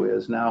tissue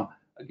is. Now,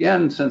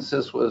 again, since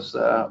this was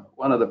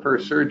one of the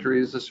first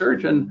surgeries, the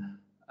surgeon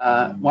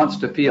wants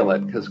to feel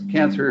it, because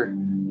cancer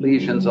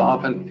lesions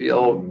often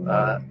feel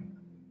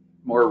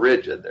more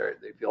rigid.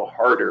 They feel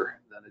harder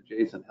than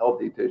adjacent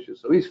healthy tissue.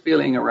 So he's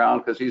feeling around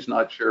because he's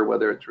not sure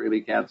whether it's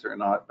really cancer or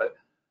not. But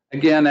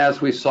again,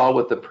 as we saw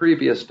with the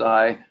previous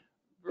dye,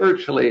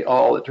 virtually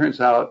all, it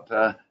turns out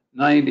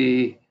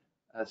 96%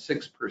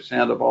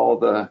 of all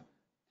the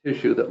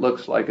tissue that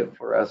looks like it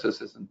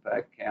fluoresces is in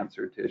fact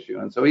cancer tissue.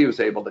 And so he was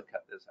able to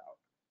cut this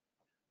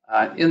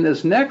out. In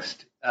this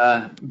next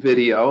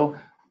video,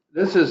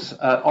 this is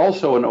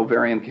also an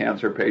ovarian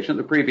cancer patient.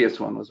 The previous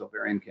one was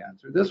ovarian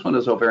cancer. This one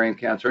is ovarian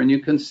cancer. And you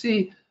can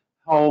see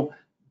how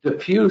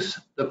diffuse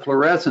the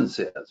fluorescence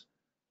is.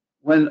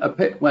 When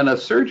a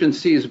surgeon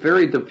sees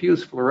very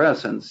diffuse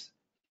fluorescence,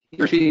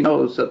 he or she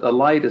knows that the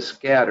light is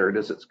scattered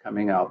as it's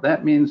coming out.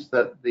 That means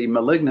that the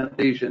malignant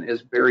lesion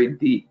is very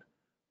deep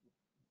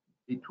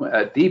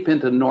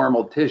into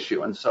normal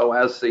tissue. And so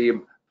as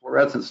the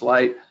fluorescence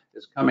light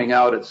is coming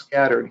out, it's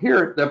scattered.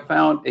 Here, they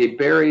found a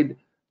buried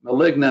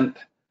malignant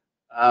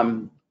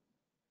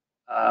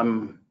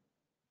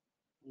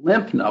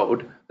lymph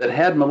node that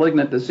had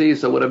malignant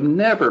disease that would have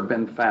never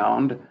been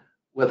found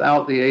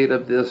without the aid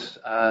of this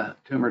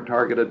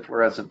tumor-targeted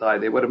fluorescent dye.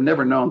 They would have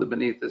never known that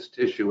beneath this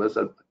tissue was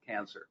a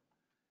cancer.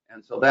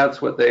 And so that's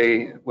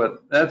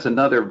that's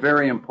another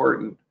very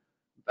important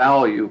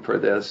value for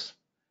this.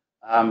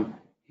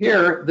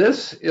 Here,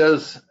 this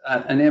is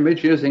an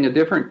image using a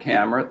different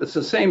camera. It's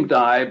the same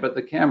dye, but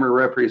the camera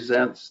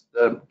represents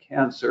the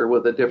cancer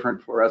with a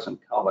different fluorescent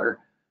color.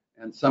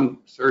 And some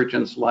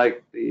surgeons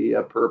like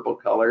the purple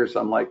color,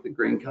 some like the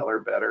green color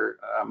better.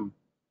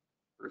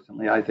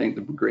 Personally, I think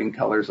the green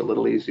color is a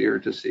little easier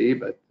to see,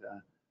 but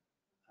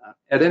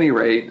at any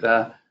rate,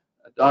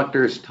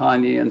 Doctors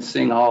Tanya and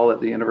Singhal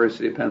at the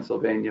University of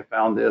Pennsylvania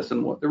found this,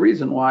 and the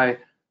reason why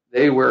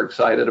they were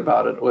excited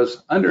about it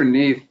was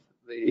underneath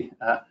the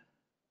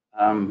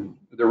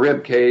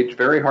rib cage,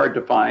 very hard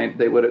to find.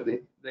 They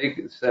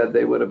said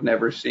they would have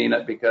never seen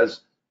it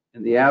because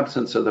in the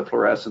absence of the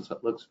fluorescence,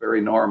 it looks very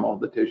normal.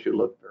 The tissue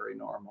looked very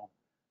normal,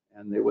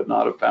 and they would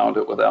not have found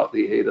it without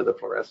the aid of the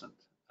fluorescent,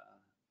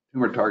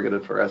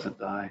 tumor-targeted fluorescent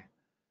dye.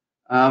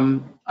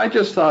 I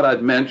just thought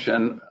I'd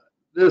mention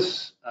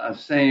this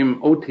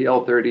same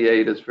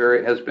OTL38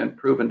 has been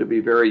proven to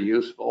be very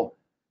useful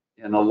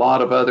in a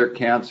lot of other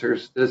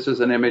cancers. This is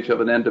an image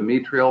of an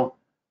endometrial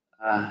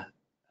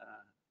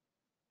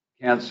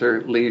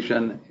cancer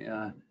lesion.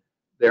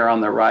 There on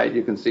the right,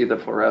 you can see the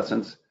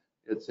fluorescence.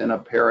 It's in a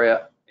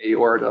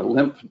para-aorta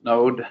lymph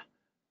node,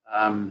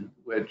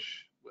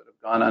 which would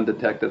have gone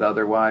undetected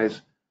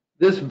otherwise.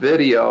 This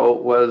video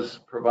was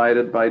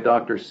provided by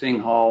Dr.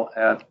 Singhal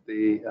at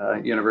the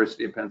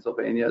University of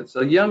Pennsylvania. It's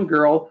a young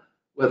girl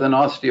with an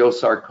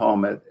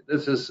osteosarcoma.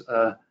 This is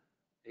a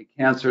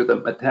cancer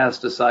that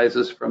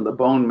metastasizes from the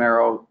bone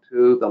marrow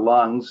to the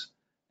lungs.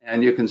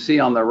 And you can see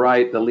on the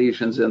right the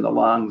lesions in the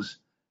lungs.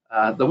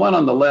 The one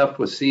on the left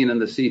was seen in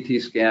the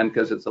CT scan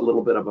because it's a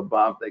little bit of a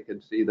bump. They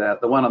could see that.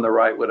 The one on the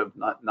right would have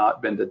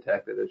not been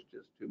detected. It's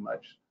just too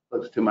much,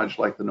 looks too much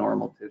like the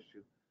normal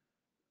tissue.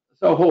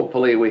 So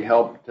hopefully we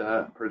helped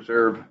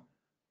preserve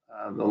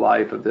the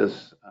life of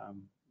this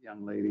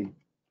young lady.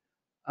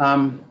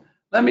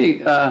 Let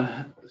me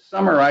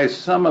summarize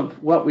some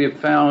of what we have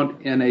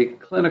found in a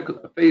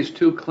phase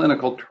 2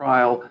 clinical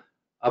trial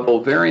of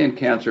ovarian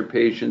cancer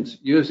patients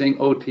using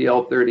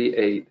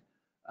OTL38.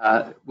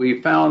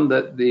 We found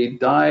that the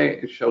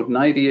dye showed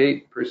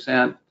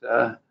 98%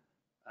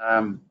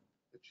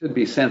 should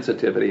be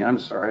sensitivity. I'm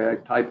sorry, I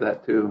typed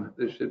that too.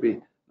 There should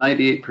be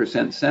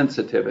 98%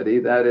 sensitivity.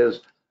 That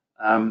is,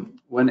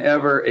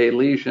 whenever a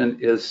lesion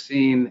is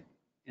seen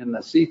in the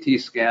CT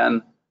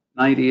scan,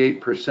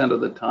 98%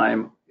 of the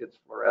time it's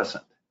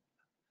fluorescent.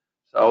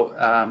 So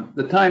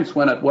the times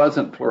when it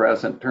wasn't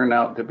fluorescent turn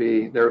out to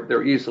be,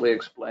 they're easily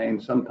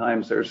explained.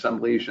 Sometimes there's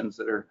some lesions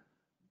that are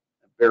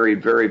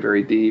buried very,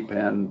 very deep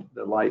and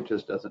the light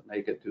just doesn't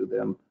make it to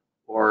them,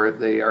 or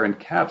they are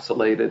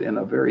encapsulated in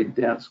a very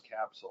dense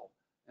capsule.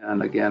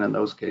 And again, in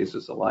those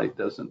cases, the light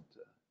doesn't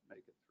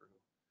make it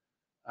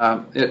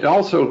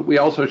through. We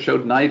also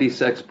showed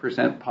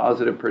 96%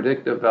 positive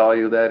predictive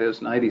value. That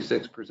is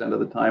 96% of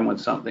the time when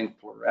something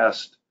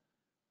fluoresced,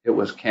 it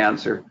was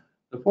cancer.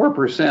 The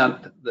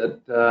 4%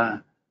 that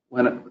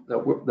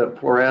that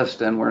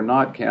fluoresced and were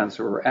not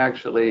cancer were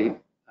actually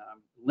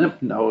lymph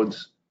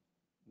nodes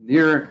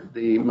near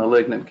the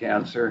malignant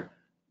cancer,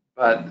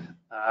 but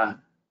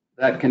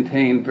that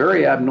contained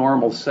very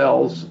abnormal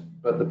cells,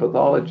 but the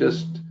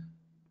pathologist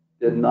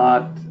did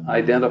not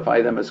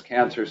identify them as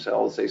cancer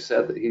cells. He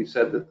said that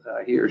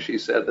he or she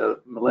said the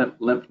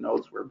lymph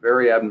nodes were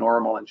very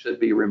abnormal and should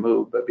be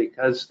removed, but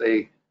because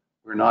they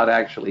were not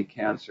actually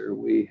cancer,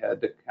 we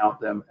had to count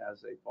them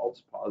as a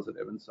false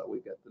positive, and so we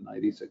get the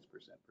 96%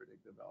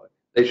 predictive value.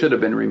 They should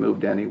have been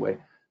removed anyway.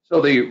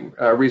 So the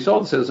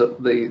results is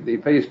that the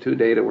phase 2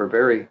 data were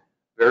very,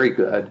 very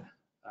good.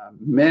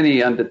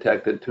 Many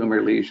undetected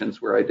tumor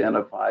lesions were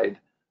identified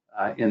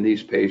in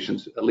these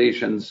patients,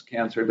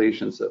 cancer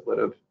lesions that would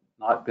have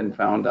not been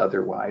found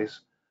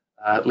otherwise.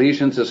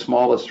 Lesions as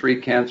small as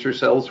 3 cancer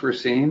cells were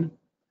seen.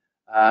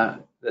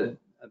 The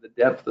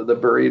depth of the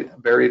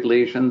buried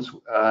lesions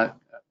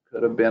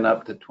could have been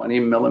up to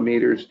 20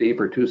 millimeters deep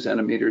or 2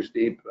 centimeters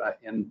deep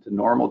into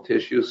normal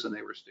tissues, and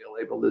they were still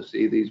able to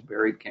see these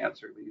buried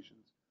cancer lesions.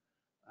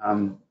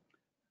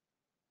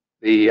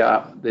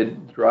 The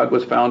drug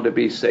was found to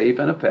be safe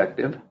and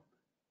effective.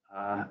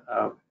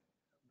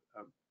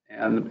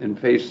 And in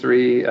phase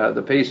 3,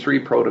 the phase 3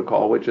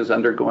 protocol, which is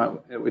in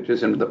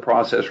the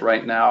process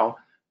right now,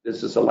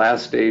 this is the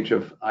last stage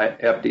of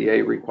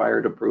FDA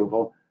required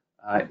approval.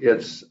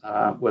 It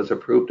was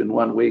approved in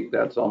 1 week.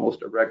 That's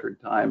almost a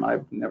record time.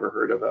 I've never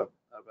heard of a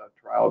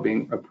trial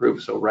being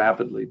approved so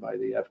rapidly by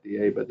the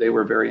FDA, but they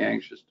were very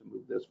anxious to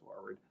move this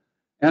forward.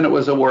 And it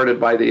was awarded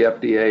by the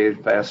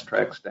FDA fast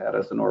track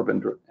status and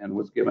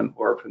was given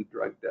orphan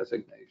drug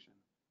designation.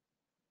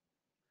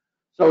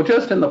 So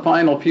just in the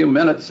final few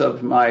minutes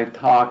of my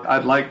talk,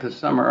 I'd like to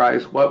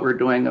summarize what we're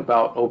doing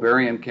about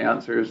ovarian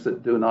cancers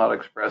that do not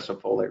express a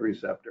folate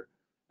receptor.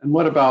 And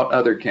what about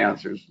other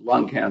cancers,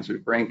 lung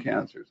cancers, brain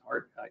cancers,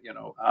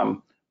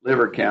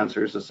 liver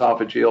cancers,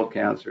 esophageal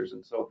cancers,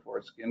 and so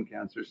forth, skin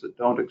cancers that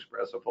don't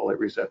express a folate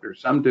receptor.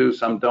 Some do,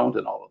 some don't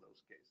in all of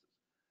those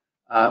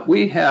cases.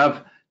 We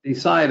have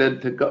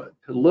decided to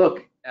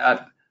look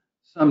at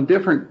some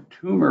different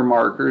tumor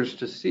markers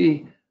to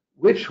see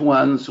which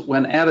ones,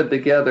 when added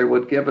together,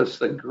 would give us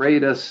the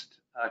greatest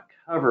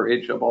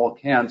coverage of all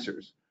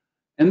cancers.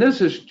 And this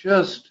is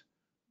just,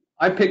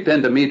 I picked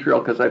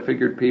endometrial because I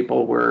figured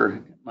people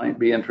might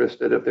be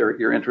interested. If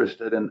you're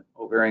interested in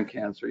ovarian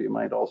cancer, you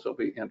might also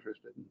be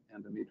interested in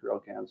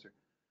endometrial cancer.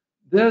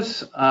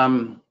 This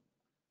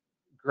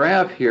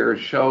graph here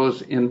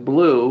shows in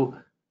blue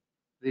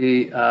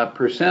the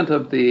percent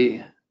of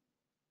the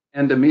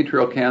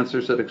endometrial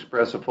cancers that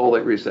express a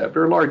folate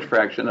receptor. A large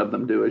fraction of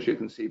them do, as you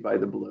can see by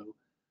the blue.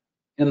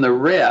 In the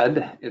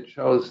red, it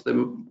shows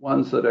the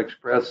ones that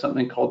express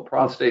something called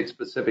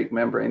prostate-specific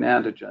membrane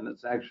antigen.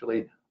 It's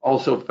actually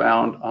also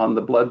found on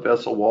the blood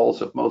vessel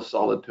walls of most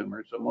solid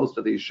tumors, so most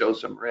of these show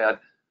some red.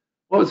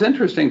 What was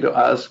interesting to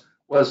us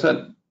was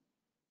that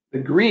the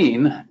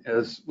green,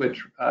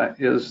 which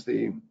is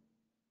the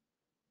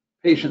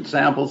patient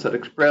samples that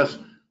express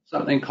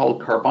something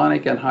called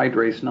carbonic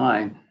anhydrase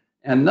 9,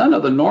 and none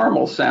of the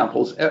normal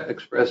samples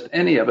expressed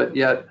any of it,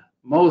 yet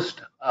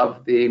most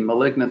of the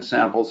malignant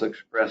samples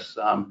express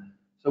some.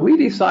 So we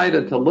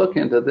decided to look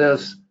into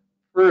this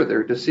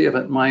further to see if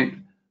it might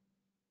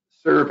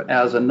serve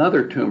as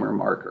another tumor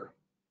marker.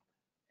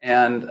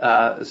 And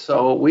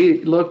so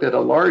we looked at a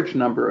large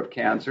number of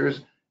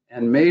cancers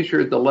and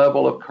measured the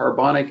level of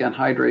carbonic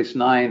anhydrase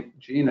 9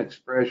 gene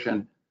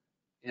expression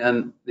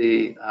in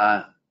the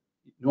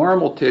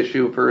normal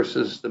tissue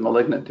versus the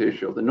malignant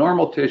tissue. The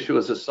normal tissue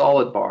is a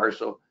solid bar,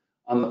 so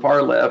on the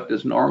far left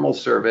is normal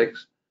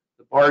cervix.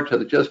 The bar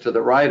just to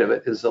the right of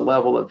it is the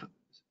level of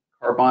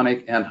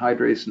carbonic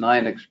anhydrase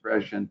 9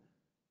 expression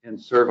in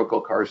cervical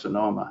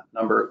carcinoma.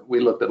 We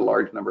looked at a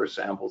large number of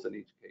samples in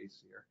each case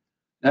here.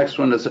 Next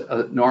one is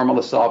a normal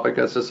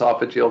esophagus,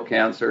 esophageal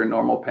cancer,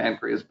 normal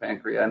pancreas,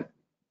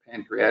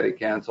 pancreatic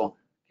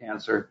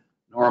cancer,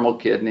 normal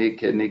kidney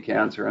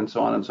cancer, and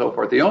so on and so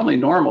forth. The only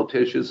normal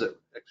tissues that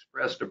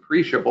expressed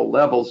appreciable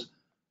levels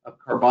of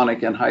carbonic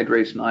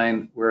anhydrase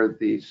 9 were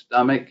the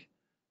stomach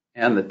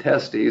and the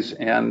testes,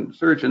 and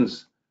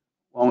surgeons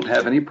won't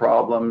have any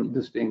problem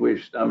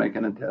distinguish stomach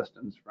and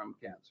intestines from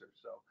cancer.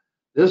 So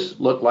this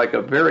looked like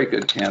a very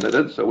good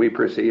candidate, so we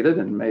proceeded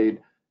and the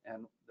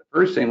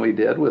first thing we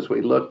did was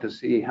we looked to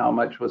see how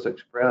much was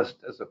expressed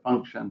as a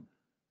function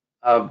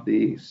of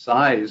the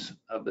size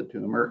of the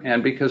tumor.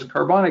 And because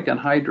carbonic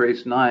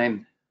anhydrase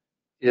 9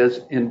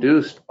 is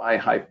induced by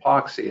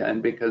hypoxia,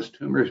 and because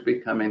tumors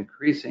become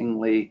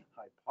increasingly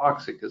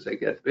hypoxic as they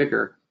get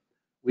bigger,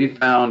 we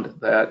found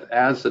that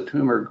as the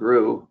tumor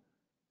grew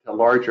to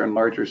larger and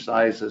larger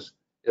sizes,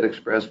 it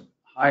expressed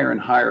higher and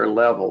higher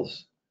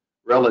levels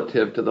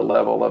relative to the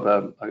level of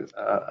a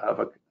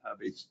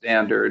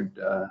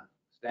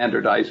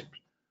standardized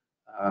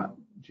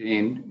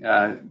gene,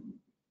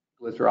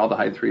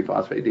 glyceraldehyde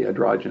 3-phosphate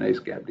dehydrogenase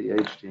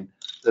GAPDH gene.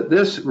 That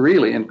this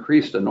really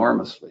increased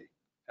enormously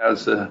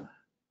as the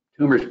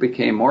tumors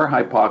became more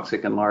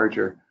hypoxic and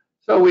larger.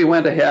 So we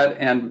went ahead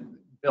and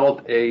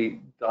built a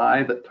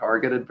dye that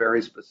targeted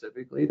very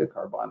specifically to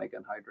carbonic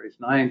anhydrase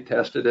 9,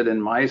 tested it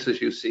in mice,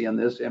 as you see in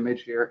this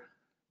image here.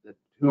 The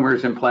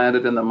tumors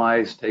implanted in the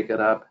mice take it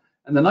up.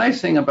 And the nice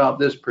thing about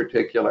this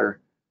particular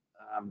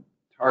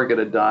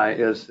targeted dye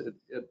is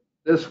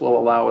this will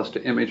allow us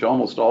to image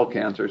almost all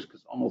cancers,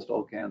 because almost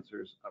all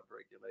cancers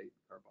upregulate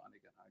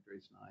carbonic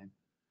anhydrase 9.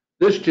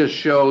 This just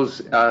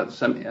shows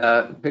some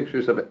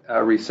pictures of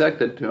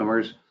resected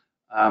tumors.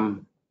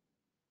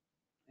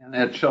 And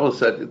it shows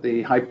that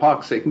the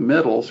hypoxic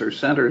middles or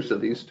centers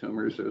of these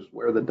tumors is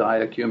where the dye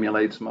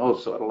accumulates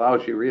most. So it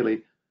allows you really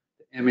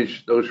to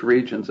image those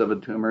regions of a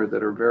tumor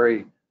that are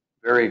very,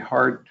 very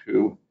hard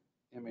to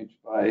image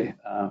by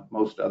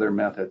most other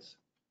methods.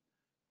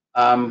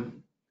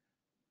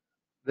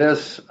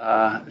 This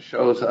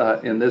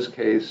shows, in this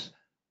case,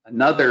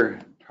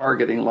 another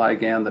targeting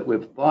ligand that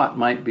we've thought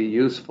might be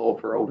useful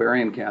for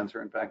ovarian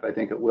cancer. In fact, I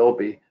think it will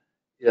be,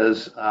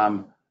 is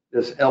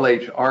this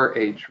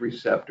LHRH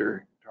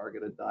receptor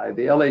targeted dye.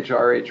 The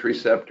LHRH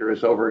receptor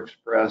is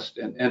overexpressed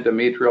in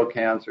endometrial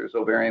cancers,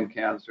 ovarian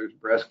cancers,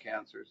 breast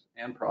cancers,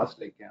 and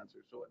prostate cancer.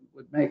 So it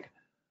would make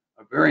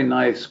a very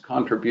nice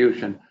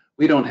contribution.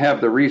 We don't have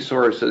the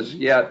resources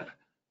yet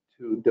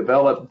to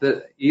develop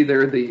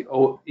either the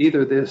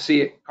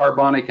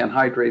carbonic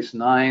anhydrase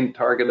 9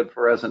 targeted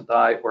fluorescent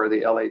dye or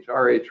the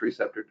LHRH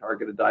receptor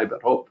targeted dye,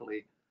 but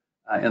hopefully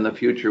in the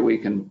future we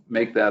can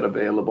make that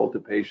available to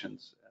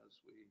patients as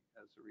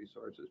the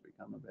resources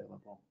become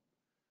available.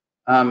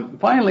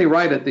 Finally,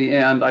 right at the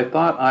end, I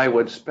thought I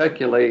would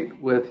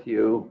speculate with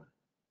you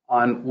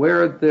on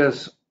where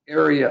this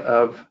area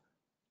of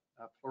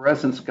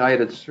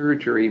fluorescence-guided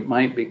surgery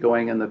might be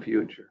going in the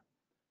future.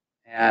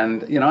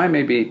 And, you know, I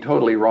may be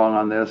totally wrong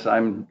on this.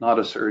 I'm not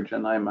a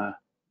surgeon. I'm a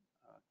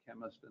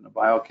chemist and a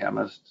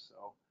biochemist.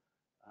 So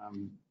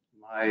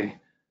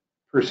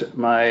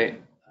my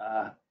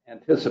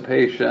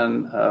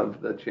anticipation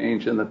of the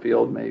change in the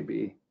field may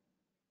be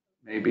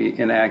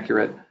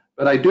inaccurate.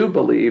 But I do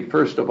believe,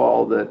 first of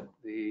all, that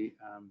the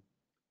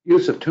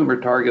use of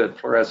tumor-targeted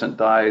fluorescent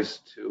dyes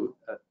to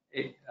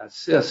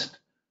assist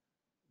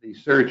the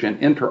surgeon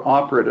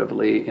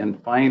intraoperatively in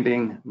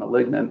finding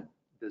malignant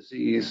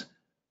disease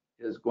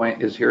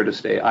is here to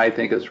stay. I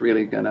think it's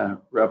really going to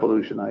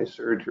revolutionize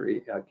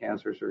surgery,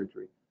 cancer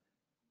surgery,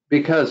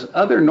 because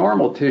other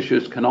normal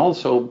tissues can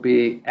also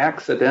be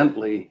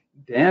accidentally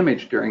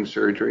damaged during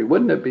surgery.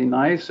 Wouldn't it be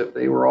nice if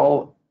they were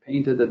all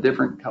painted a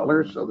different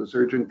color so the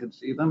surgeon could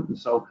see them? And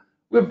so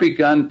we've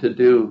begun to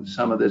do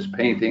some of this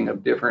painting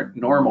of different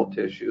normal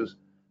tissues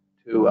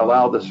to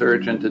allow the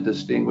surgeon to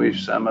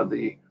distinguish some of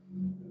the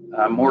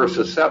more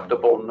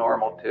susceptible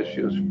normal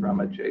tissues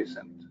from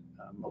adjacent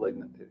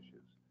malignant tissues.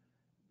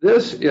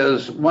 This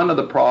is one of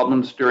the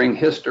problems during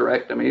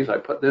hysterectomies. I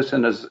put this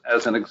in as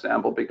an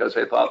example because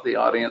I thought the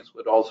audience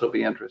would also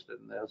be interested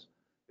in this,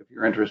 if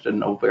you're interested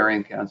in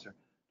ovarian cancer.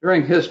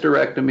 During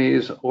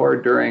hysterectomies or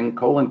during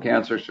colon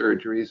cancer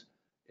surgeries,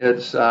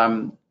 it's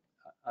a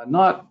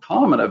not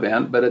common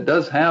event, but it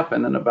does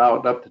happen in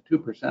about up to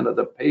 2% of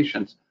the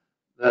patients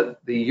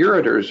that the a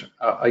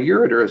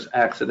ureter is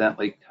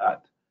accidentally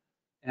cut.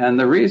 And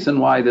the reason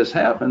why this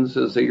happens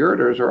is the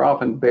ureters are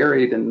often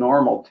buried in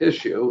normal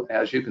tissue.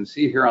 As you can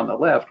see here on the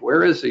left,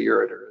 where is the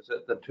ureter? Is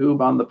it the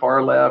tube on the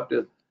far left?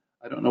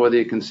 I don't know whether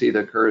you can see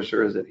the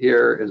cursor. Is it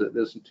here? Is it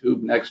this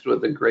tube next to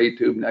it, the gray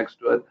tube next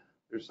to it?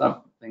 There's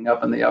something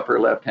up in the upper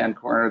left-hand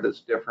corner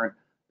that's different.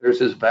 There's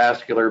this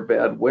vascular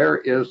bed. Where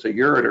is the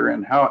ureter,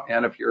 and how?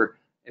 And if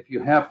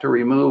you have to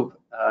remove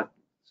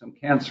some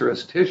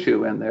cancerous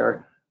tissue in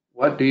there,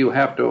 what do you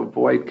have to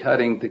avoid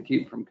cutting to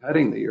keep from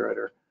cutting the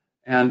ureter?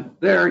 And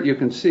there you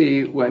can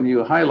see when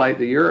you highlight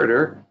the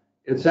ureter,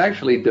 it's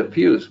actually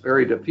diffuse,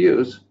 very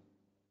diffuse,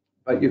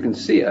 but you can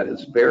see it.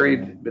 It's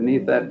buried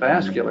beneath that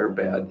vascular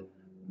bed,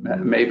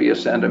 maybe a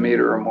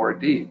centimeter or more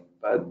deep.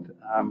 But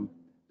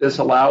this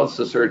allows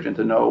the surgeon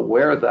to know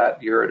where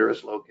that ureter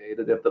is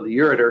located. If the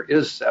ureter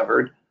is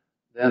severed,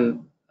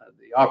 then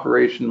the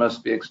operation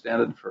must be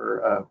extended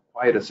for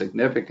quite a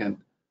significant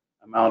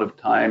amount of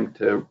time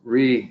to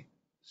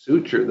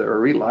re-suture or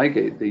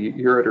religate the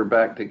ureter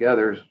back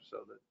together so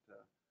that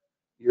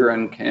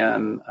urine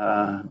can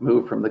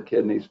move from the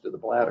kidneys to the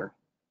bladder.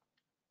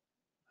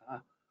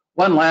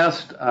 One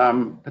last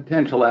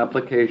potential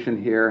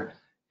application here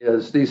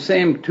is these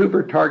same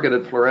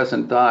tumor-targeted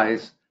fluorescent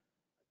dyes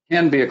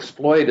can be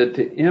exploited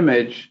to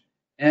image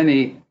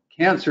any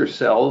cancer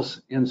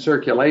cells in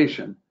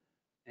circulation.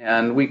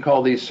 And we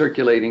call these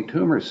circulating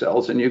tumor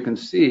cells. And you can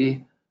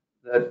see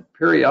that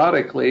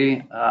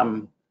periodically,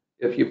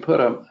 if you put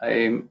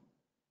a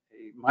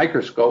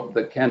microscope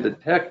that can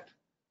detect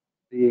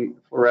the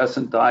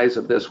fluorescent dyes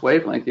of this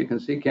wavelength, you can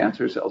see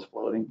cancer cells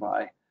floating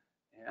by.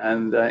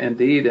 And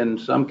indeed, in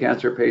some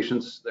cancer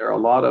patients, there are a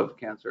lot of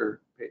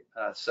cancer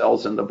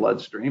cells in the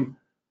bloodstream.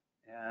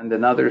 And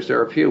in others, there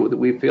are a few.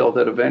 We feel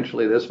that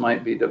eventually this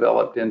might be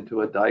developed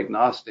into a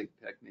diagnostic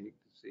technique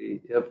to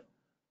see if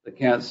the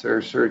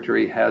cancer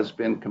surgery has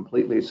been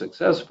completely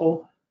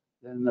successful.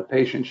 Then the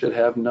patient should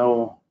have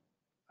no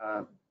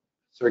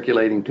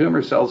circulating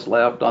tumor cells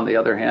left. On the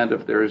other hand,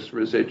 if there's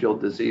residual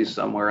disease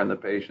somewhere in the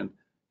patient,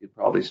 you'd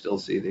probably still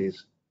see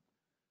these.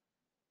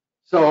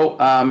 So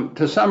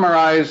to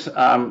summarize,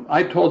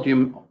 I told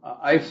you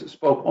I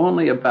spoke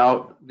only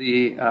about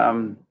the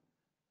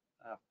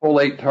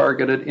folate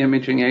targeted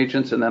imaging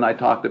agents, and then I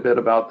talked a bit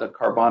about the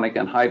carbonic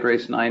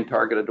anhydrase 9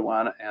 targeted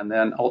one, and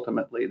then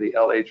ultimately the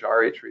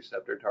LHRH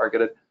receptor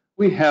targeted.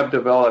 We have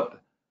developed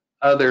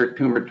other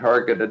tumor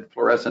targeted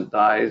fluorescent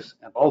dyes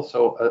and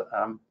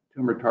also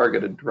tumor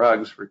targeted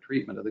drugs for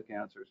treatment of the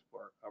cancers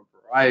for a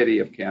variety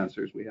of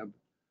cancers. We have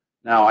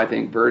now, I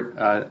think,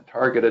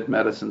 targeted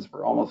medicines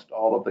for almost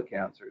all of the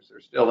cancers.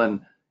 They're still in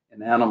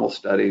animal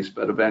studies,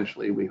 but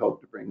eventually we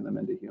hope to bring them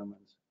into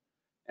humans.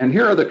 And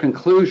here are the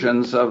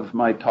conclusions of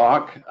my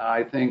talk.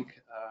 I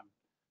think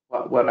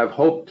what I've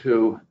hoped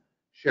to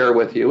share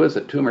with you is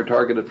that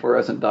tumor-targeted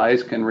fluorescent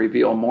dyes can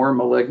reveal more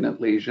malignant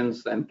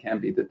lesions than can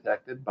be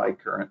detected by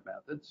current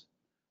methods.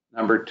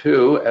 Number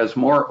two, as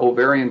more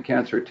ovarian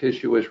cancer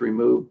tissue is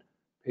removed,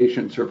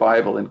 patient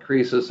survival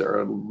increases. There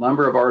are a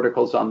number of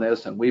articles on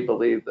this, and we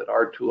believe that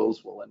our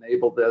tools will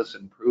enable this,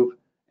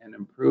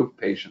 improve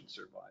patient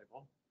survival.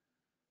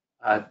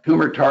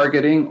 Tumor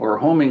targeting or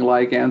homing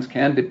ligands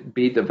can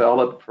be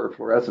developed for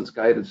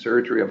fluorescence-guided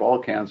surgery of all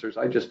cancers.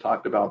 I just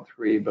talked about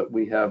 3, but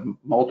we have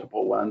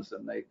multiple ones,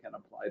 and they can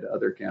apply to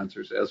other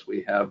cancers as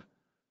we have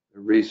the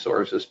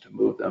resources to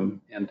move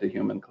them into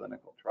human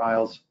clinical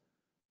trials.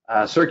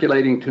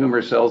 Circulating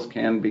tumor cells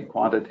can be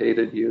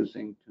quantitated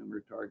using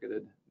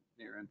tumor-targeted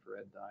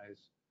near-infrared dyes.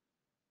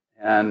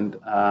 And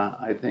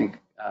I think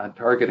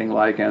targeting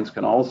ligands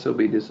can also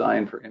be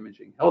designed for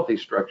imaging healthy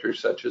structures,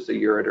 such as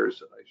the ureters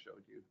that I showed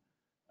you.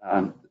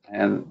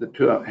 And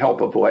to help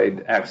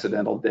avoid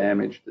accidental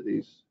damage to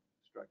these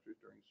structures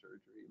during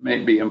surgery. It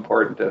may be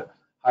important to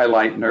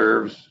highlight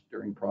nerves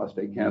during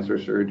prostate cancer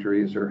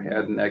surgeries or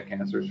head and neck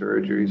cancer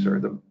surgeries or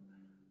the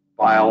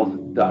bile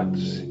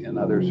ducts in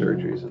other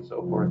surgeries and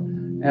so forth.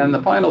 And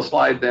the final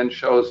slide then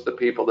shows the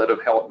people that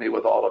have helped me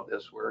with all of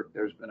this work.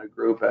 There's been a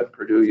group at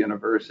Purdue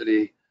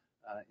University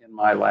in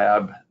my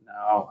lab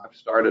now. I've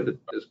started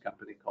this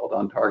company called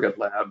On Target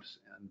Labs,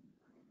 and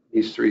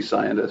these 3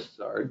 scientists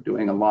are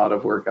doing a lot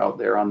of work out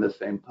there on this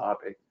same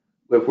topic.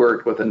 We've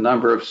worked with a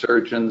number of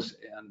surgeons,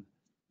 and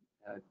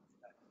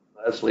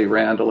Leslie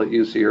Randall at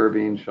UC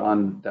Irvine,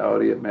 Sean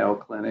Dowdy at Mayo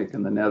Clinic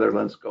in the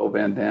Netherlands, Go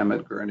Van Dam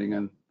at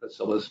Groningen,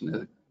 Bacillus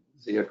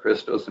Zia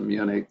Christos in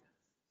Munich,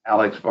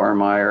 Alex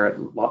Varmeyer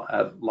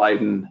at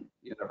Leiden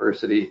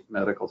University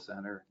Medical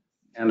Center,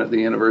 and at the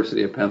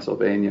University of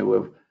Pennsylvania.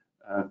 We've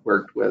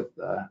worked with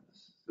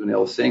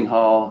Sunil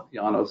Singhal,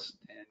 Janos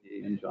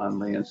Tanyi, and John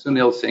Lee. And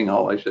Sunil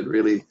Singhal, I should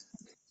really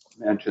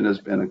mention, has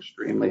been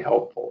extremely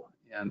helpful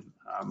in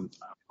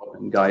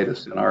helping guide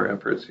us in our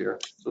efforts here.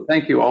 So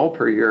thank you all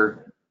for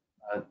your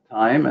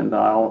time, and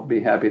I'll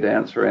be happy to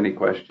answer any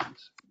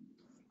questions.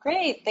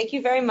 Great, thank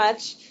you very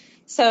much.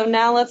 So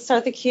now let's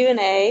start the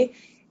Q&A.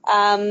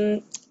 Are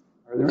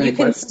there any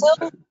questions?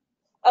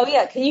 Oh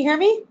yeah, can you hear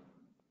me?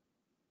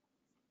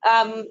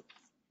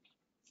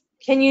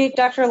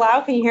 Dr.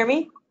 Low, can you hear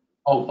me?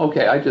 Oh,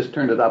 okay, I just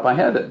turned it up. I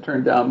had it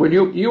turned down.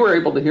 You were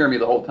able to hear me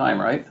the whole time,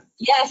 right?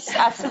 Yes,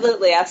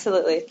 absolutely.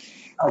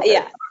 Okay.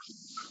 Yeah.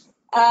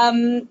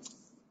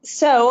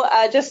 So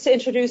just to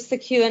introduce the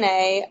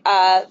Q&A,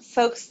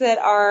 folks that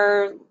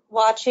are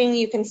watching,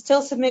 you can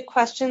still submit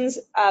questions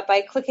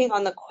by clicking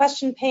on the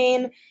question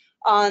pane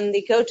on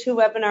the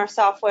GoToWebinar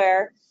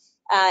software,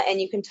 and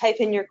you can type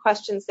in your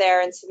questions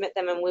there and submit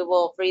them, and we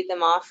will read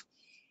them off.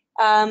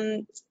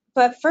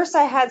 But first,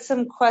 I had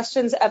some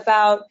questions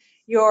about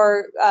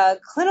your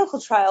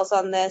clinical trials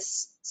on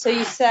this. So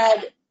you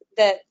said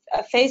that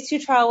a phase 2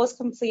 trial was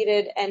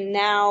completed, and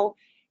now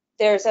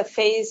there's a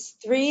phase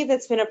 3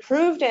 that's been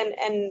approved,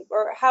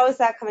 or how is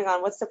that coming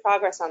on? What's the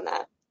progress on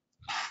that?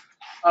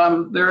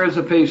 There is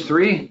a phase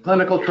 3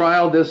 clinical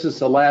trial. This is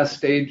the last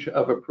stage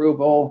of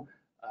approval.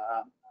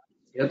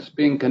 It's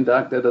being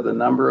conducted at a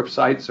number of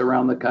sites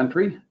around the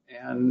country,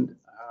 and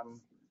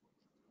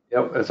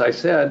as I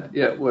said,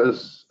 it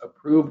was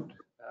approved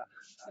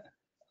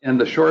in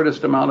the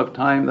shortest amount of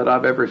time that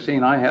I've ever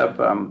seen. I have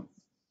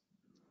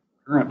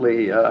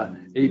currently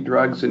 8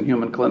 drugs in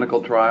human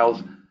clinical trials,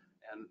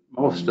 and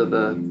for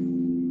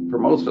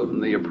most of them,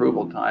 the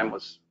approval time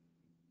was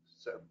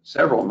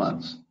several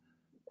months.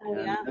 Oh,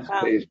 And yeah. in this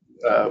Wow. case,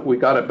 we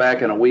got it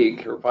back in a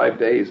week or 5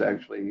 days,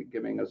 actually,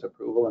 giving us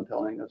approval and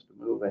telling us to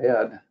move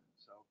ahead.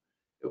 So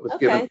it was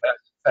given Okay.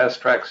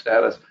 fast track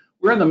status.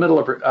 We're in the middle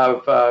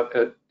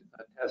of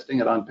testing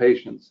it on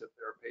patients if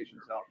there are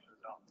patients out there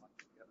that want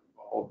to get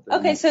involved.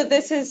 Okay, so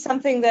this is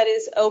something that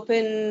is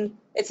open.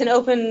 It's an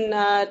open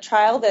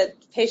trial that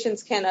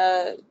patients can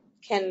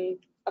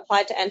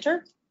apply to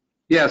enter.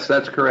 Yes,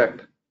 that's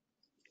correct.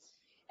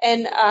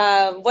 And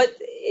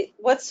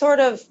what sort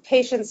of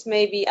patients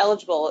may be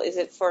eligible? Is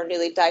it for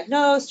newly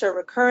diagnosed or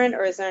recurrent,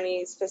 or is there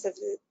any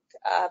specific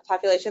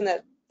population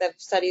that the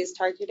study is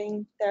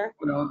targeting there?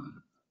 Well,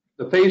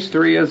 the phase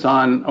 3 is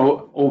on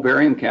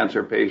ovarian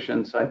cancer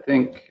patients. I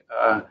think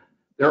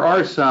there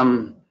are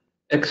some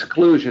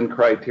exclusion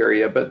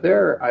criteria, but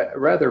they're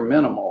rather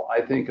minimal.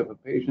 I think if a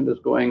patient is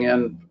going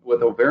in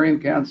with ovarian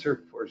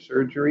cancer for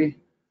surgery,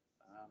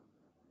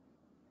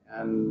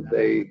 and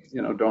they,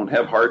 don't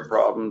have heart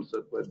problems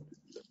that would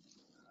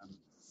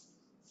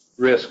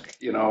risk,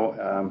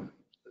 that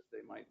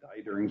they might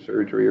die during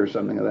surgery or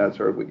something of that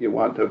sort. You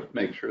want to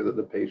make sure that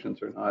the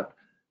patients are not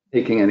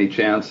taking any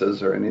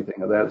chances or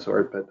anything of that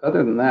sort. But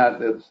other than that, I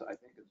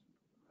think it's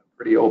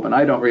pretty open.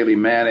 I don't really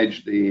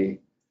manage the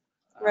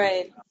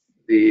Right.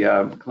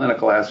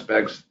 clinical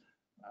aspects.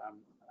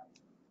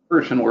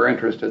 Person were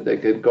interested, they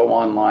could go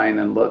online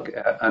and look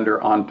at under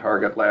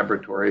on-target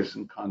laboratories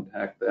and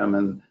contact them,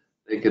 and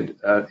they could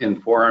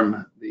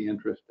inform the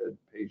interested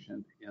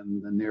patient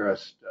in the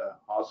nearest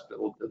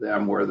hospital to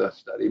them where the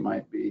study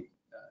might be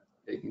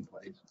taking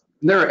place.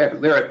 And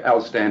they're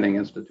outstanding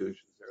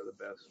institutions. They're the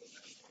best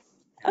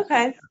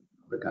Okay. in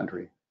the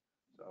country.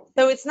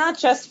 So it's not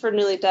just for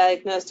newly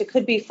diagnosed. It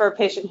could be for a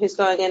patient who's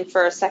going in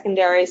for a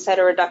secondary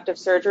cytoreductive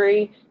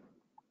surgery,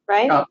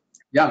 right?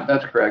 Yeah,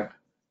 that's correct.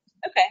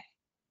 Okay.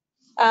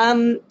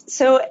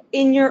 So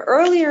in your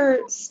earlier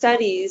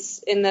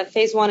studies in the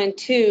phase 1 and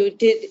 2,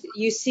 did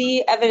you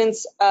see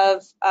evidence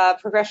of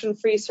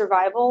progression-free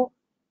survival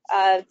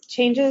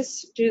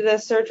changes due to the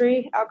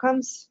surgery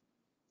outcomes?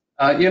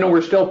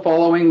 We're still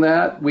following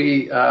that.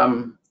 We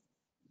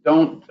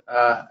don't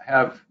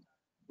have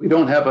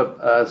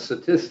a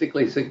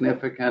statistically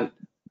significant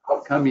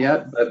outcome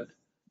yet, but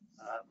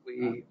we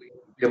will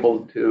be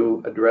able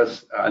to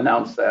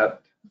announce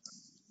that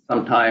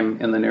sometime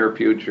in the near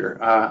future.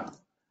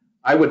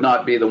 I would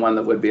not be the one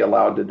that would be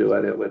allowed to do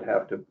it. It would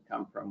have to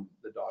come from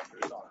the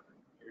doctors.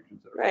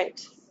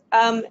 Right.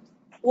 Well,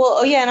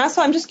 oh yeah, and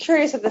also I'm just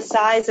curious of the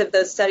size of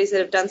those studies that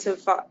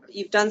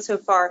you've done so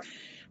far.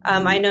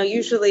 I know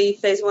usually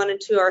phase 1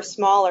 and 2 are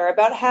smaller.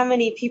 About how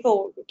many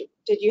people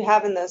did you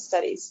have in those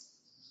studies?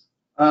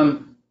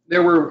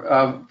 There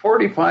were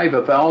 45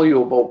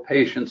 evaluable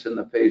patients in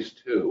the phase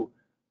 2.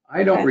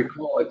 I don't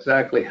recall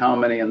exactly how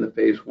many in the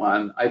phase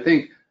 1. I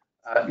think,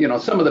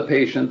 some of the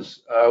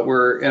patients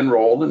were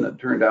enrolled, and it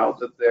turned out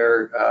that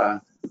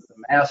the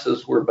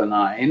masses were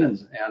benign, and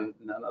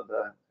none of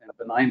the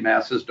benign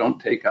masses don't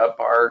take up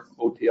our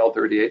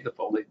OTL38, the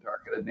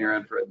folate-targeted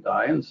near-infrared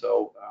dye, and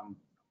so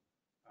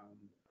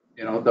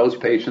those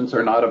patients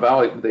are not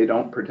evaluated. They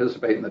don't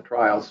participate in the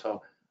trial.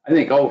 So I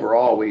think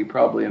overall we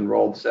probably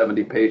enrolled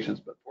 70 patients,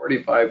 but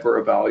 45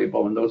 were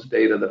evaluable. And those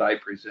data that I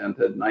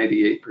presented,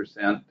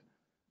 98%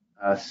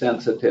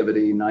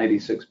 sensitivity,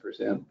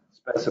 96%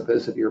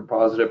 specificity or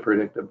positive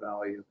predictive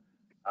value,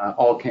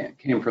 all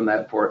came from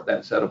that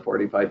set of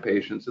 45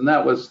 patients. And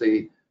that was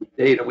the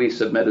data we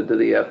submitted to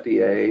the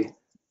FDA.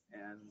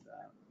 And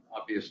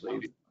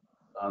obviously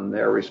on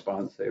their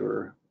response, they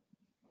were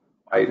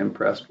quite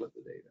impressed with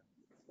the data.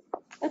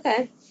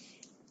 Okay.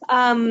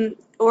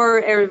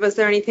 Or was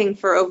there anything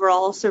for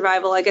overall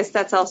survival? I guess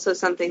that's also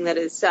something that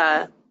is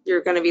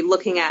you're going to be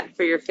looking at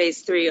for your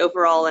phase 3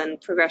 overall and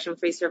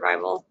progression-free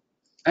survival.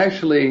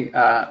 Actually,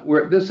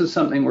 this is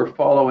something we're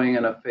following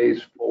in a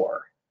phase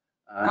 4.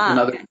 In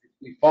other words,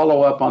 we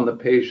follow up on the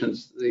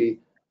patients. The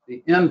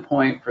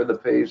endpoint for the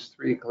phase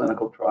 3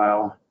 clinical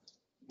trial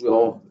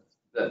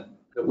that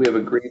we have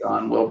agreed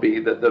on will be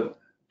that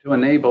to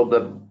enable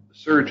the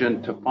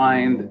surgeon to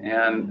find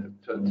and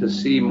to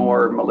see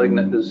more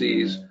malignant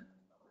disease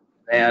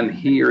than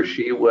he or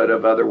she would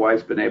have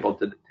otherwise been able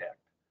to detect.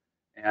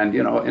 And,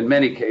 in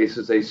many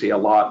cases, they see a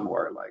lot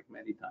more, like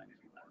many times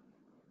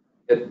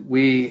more.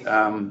 We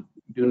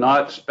do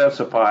not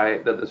specify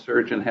that the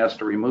surgeon has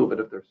to remove it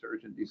if the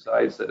surgeon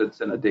decides that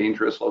it's in a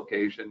dangerous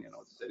location,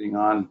 it's sitting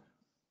on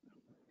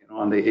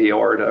the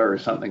aorta or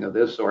something of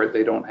this sort.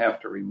 They don't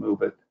have to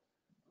remove it.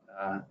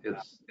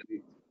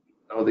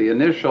 So the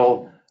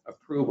initial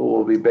approval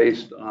will be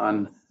based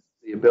on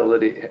the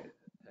ability to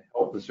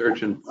help the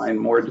surgeon find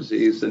more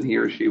disease than he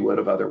or she would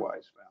have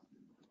otherwise found.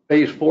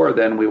 Phase 4,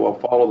 then, we will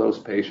follow those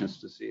patients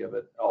to see if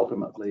it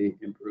ultimately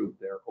improved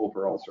their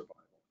overall survival.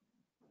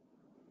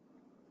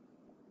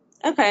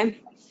 Okay.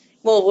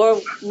 Well,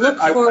 we'll look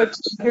forward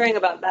to hearing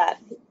about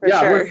that for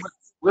sure.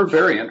 We're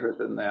very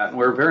interested in that, and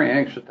we're very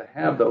anxious to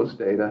have those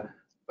data.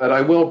 But I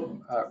will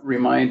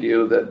remind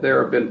you that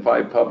there have been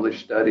 5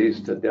 published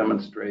studies to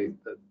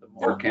demonstrate that the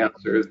more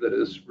cancer that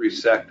is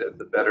resected,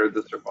 the better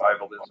the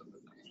survival is of the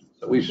patient.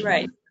 So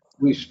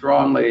we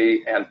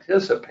strongly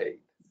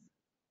anticipate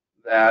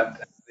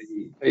that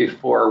the phase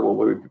 4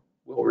 will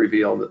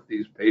reveal that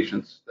these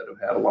patients that have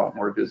had a lot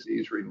more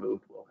disease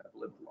removed will have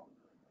lived longer.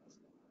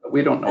 But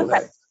we don't know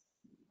Okay.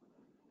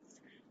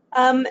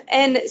 that.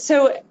 And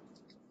so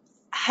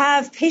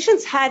have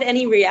patients had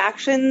any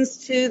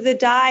reactions to the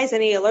dyes,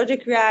 any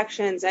allergic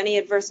reactions, any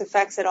adverse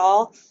effects at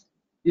all?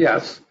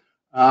 Yes,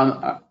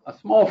 a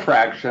small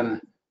fraction.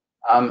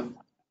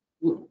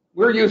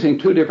 We're using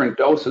 2 different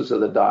doses of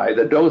the dye.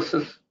 The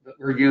doses that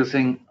we're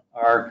using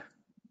are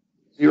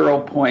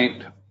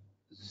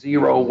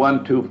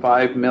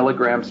 0.0125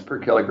 milligrams per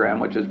kilogram,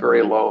 which is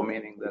very low,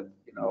 meaning that,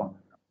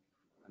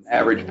 an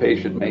average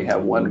patient may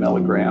have 1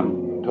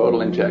 milligram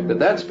total injected.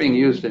 That's being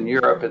used in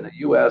Europe. In the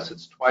US,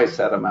 it's twice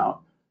that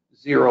amount,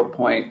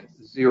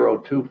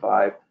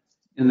 0.025.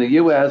 In the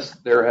US,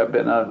 there have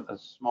been a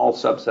small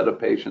subset of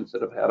patients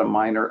that have had a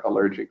minor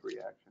allergic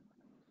reaction.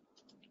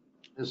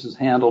 This is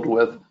handled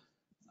with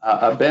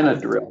a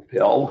Benadryl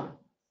pill,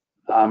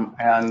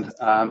 and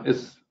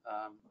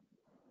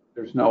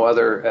there's no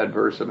other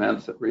adverse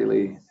events that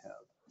really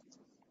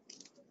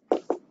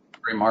have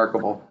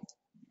remarkable.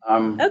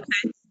 Okay.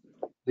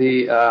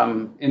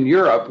 In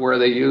Europe, where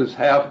they use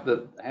half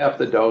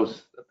the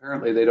dose,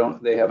 apparently they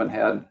haven't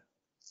had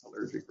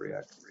allergic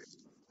reactions.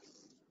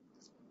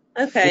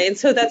 Okay, and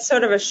so that's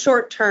sort of a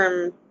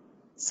short-term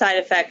side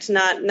effect,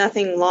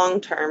 nothing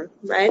long-term,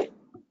 right?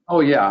 Oh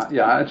yeah,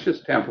 it's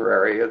just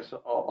temporary. It's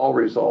all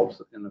resolves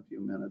in a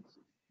few minutes.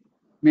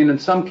 I mean, in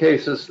some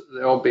cases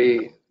there'll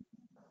be,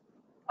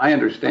 I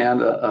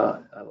understand,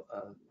 a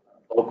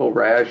local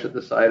rash at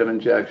the site of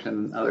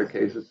injection. In other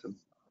cases, some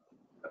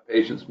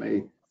patients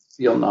may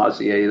feel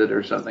nauseated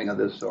or something of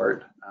this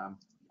sort.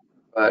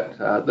 But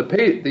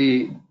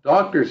the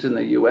doctors in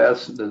the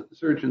U.S., the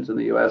surgeons in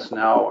the U.S.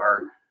 now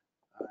are,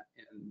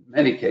 in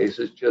many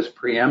cases, just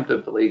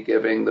preemptively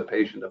giving the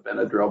patient a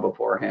Benadryl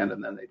beforehand,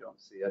 and then they don't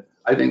see it.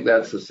 I think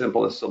that's the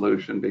simplest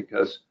solution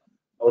because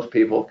most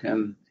people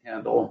can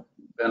handle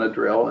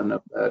Benadryl, and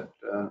that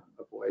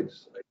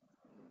avoids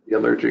the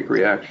allergic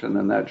reaction,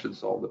 and that should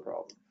solve the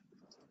problem.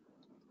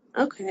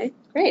 Okay,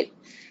 great.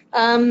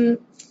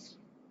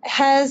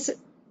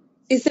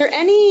 Is there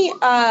any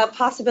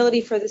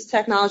possibility for this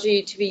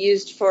technology to be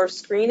used for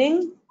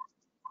screening?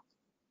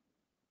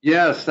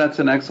 Yes, that's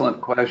an excellent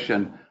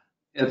question.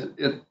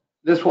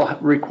 This will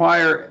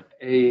require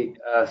a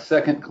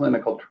second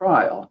clinical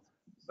trial,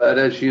 but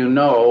as you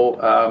know,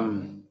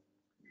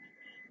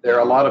 there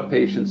are a lot of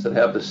patients that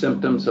have the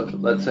symptoms of,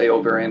 let's say,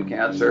 ovarian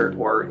cancer,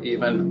 or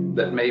even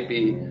that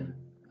maybe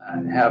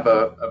have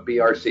a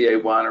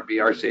BRCA1 or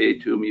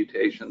BRCA2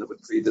 mutation that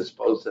would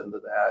predispose them to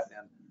that,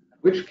 in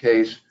which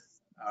case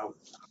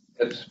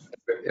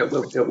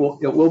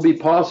it will be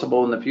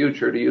possible in the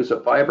future to use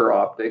a fiber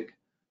optic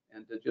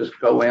and to just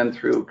go in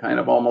through kind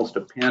of almost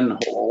a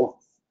pinhole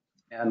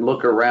and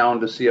look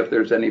around to see if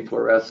there's any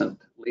fluorescent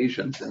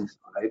lesions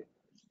inside.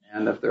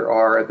 And if there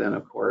are, then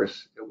of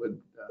course it would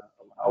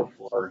allow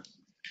for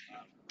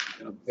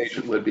the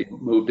patient would be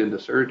moved into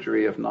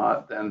surgery. If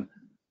not, then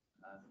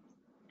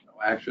no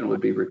action would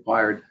be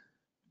required.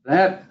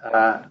 That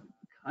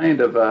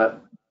kind of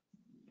a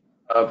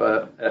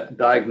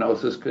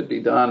diagnosis could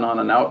be done on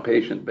an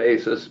outpatient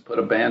basis. Put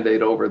a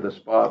Band-Aid over the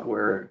spot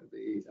where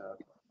the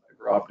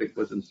fiber optic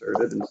was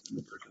inserted and send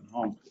the person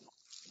home.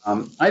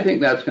 I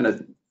think that's going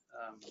to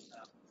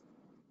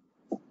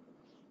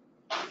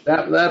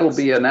that'll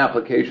be an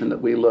application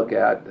that we look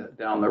at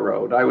down the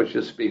road. I was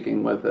just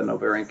speaking with an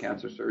ovarian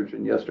cancer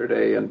surgeon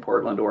yesterday in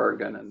Portland,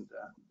 Oregon, and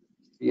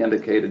he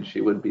indicated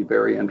she would be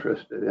very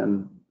interested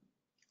in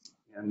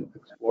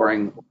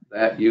exploring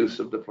that use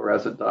of the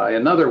fluorescent dye.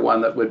 Another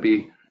one that would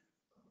be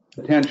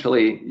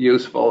potentially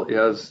useful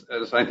is,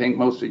 as I think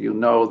most of you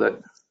know, that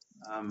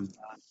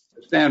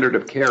the standard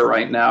of care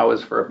right now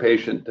is for a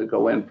patient to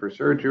go in for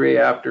surgery.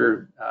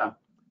 After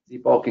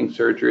debulking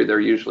surgery, they're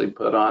usually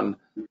put on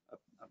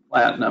a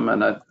platinum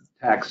and a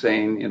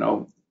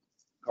taxane,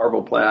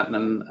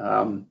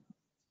 carboplatin,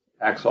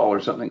 Taxol or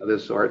something of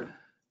this sort.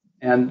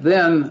 And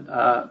then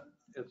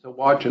it's a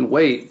watch and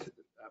wait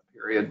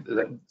period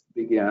that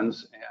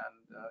begins. And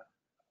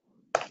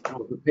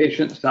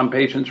some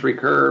patients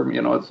recur.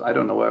 I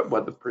don't know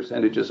what the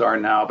percentages are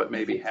now, but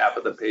maybe half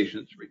of the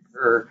patients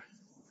recur.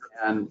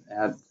 And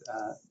at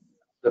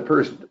the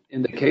first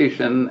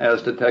indication,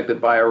 as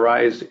detected by a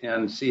rise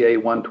in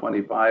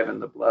CA125 in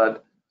the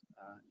blood,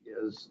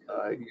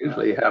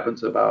 usually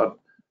happens about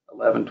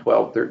 11,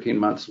 12, 13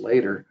 months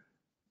later.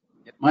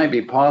 It might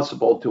be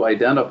possible to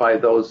identify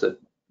those the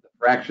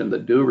fraction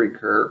that do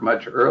recur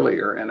much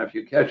earlier, and if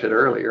you catch it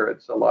earlier,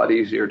 it's a lot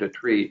easier to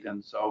treat.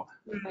 And so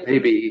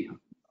maybe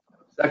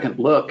second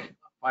look,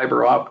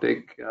 fiber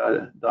optic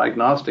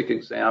diagnostic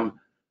exam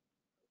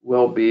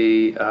will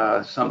be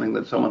something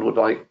that someone would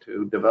like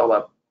to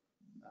develop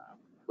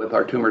with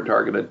our tumor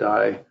targeted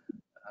dye,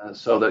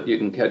 so that you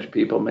can catch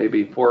people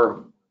maybe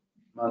 4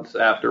 months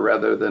after,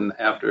 rather than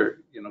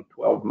after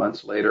 12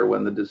 months later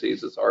when the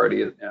disease is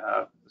already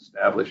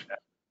established,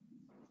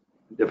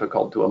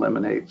 difficult to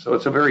eliminate. So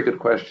it's a very good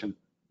question.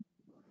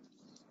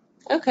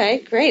 Okay,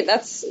 great.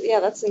 That's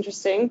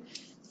interesting.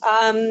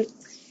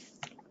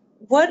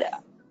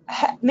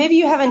 Maybe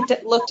you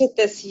haven't looked at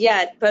this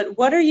yet, but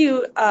what are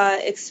you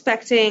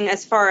expecting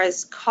as far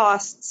as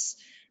costs?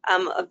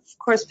 Of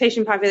course,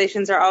 patient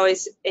populations are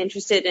always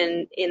interested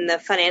in the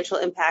financial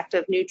impact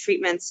of new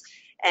treatments.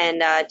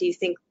 And do you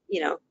think,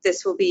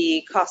 this will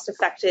be cost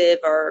effective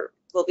or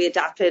will be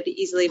adopted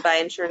easily by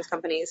insurance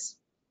companies?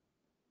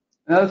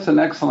 That's an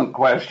excellent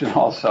question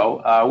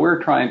also.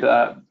 We're trying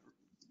to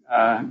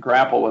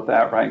grapple with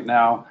that right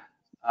now.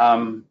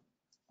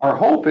 Our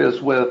hope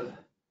is with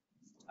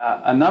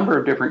a number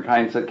of different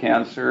kinds of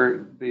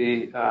cancer,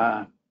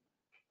 the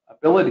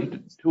ability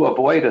to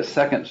avoid a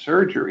second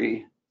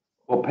surgery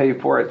will pay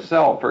for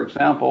itself. For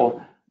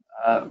example,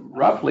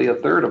 roughly a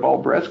third of all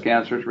breast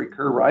cancers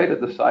recur right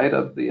at the site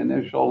of the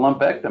initial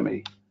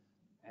lumpectomy.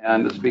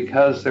 And it's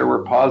because there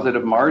were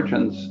positive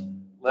margins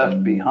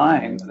left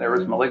behind. There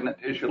was malignant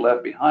tissue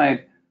left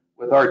behind.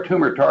 With our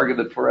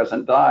tumor-targeted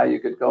fluorescent dye, you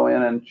could go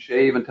in and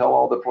shave until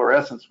all the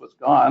fluorescence was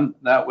gone.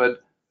 That would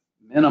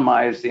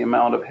minimize the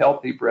amount of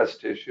healthy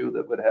breast tissue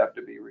that would have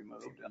to be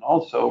removed, and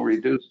also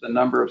reduce the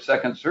number of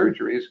second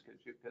surgeries, because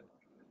you could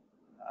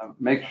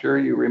make sure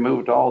you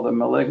removed all the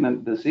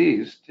malignant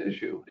disease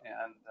tissue.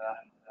 And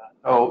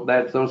so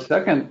that those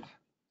second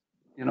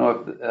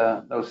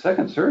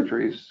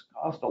surgeries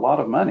cost a lot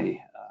of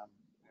money.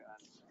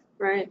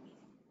 Right.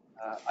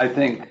 I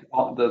think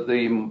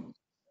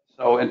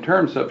so in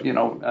terms of,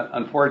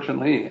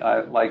 unfortunately,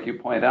 like you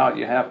point out,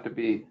 you have to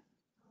be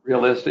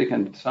realistic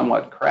and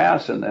somewhat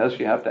crass in this.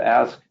 You have to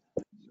ask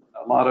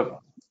a lot of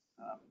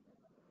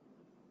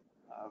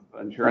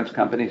insurance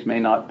companies may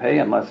not pay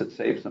unless it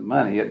saves them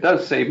money. It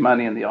does save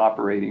money in the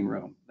operating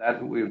room.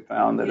 That we've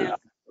found that it's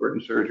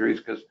important surgeries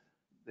because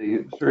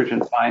the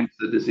surgeon finds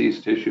the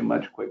diseased tissue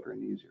much quicker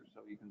and easier.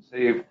 So you can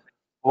save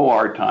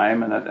OR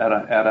time, and at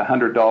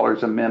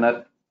 $100 a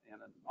minute in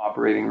an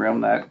operating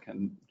room, that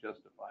can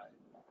justify it.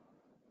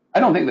 I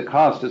don't think the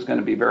cost is going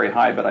to be very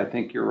high, but I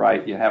think you're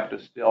right. You have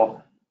to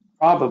still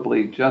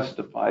probably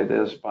justify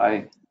this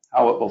by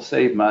how it will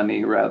save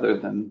money rather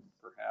than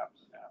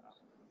perhaps.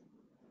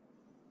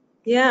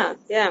 Yeah.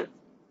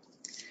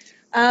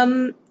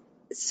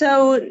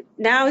 So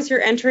now as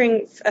you're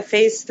entering a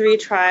phase 3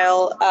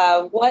 trial,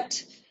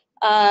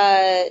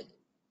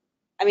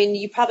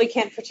 you probably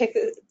can't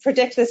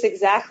predict this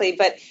exactly,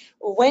 but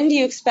when do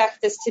you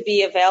expect this to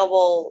be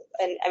available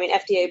and,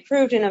 FDA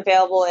approved and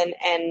available and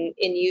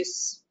in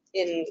use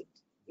in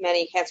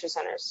many cancer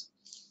centers?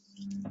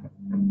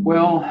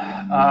 Well,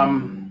 I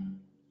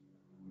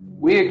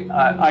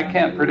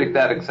can't predict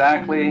that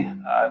exactly,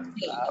 but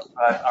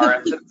our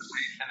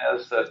anticipation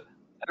is that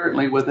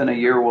certainly within a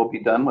year we'll be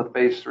done with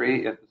phase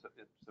 3. It's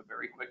a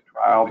very quick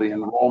trial. The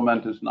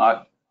enrollment is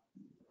not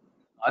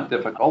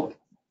difficult.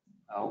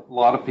 A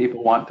lot of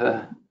people want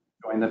to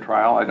join the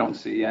trial. I don't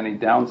see any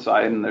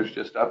downside, and there's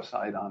just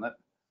upside on it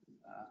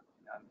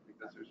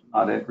because there's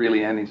not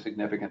really any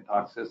significant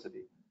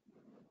toxicity.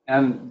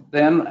 And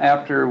then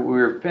after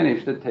we're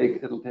finished,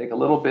 it'll take a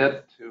little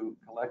bit to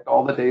collect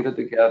all the data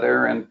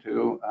together and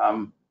to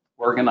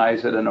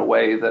organize it in a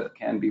way that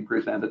can be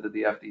presented to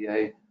the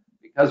FDA.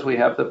 Because we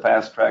have the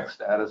fast track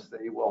status,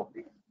 they will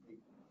be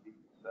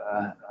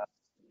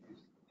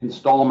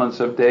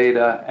installments of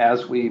data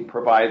as we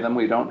provide them.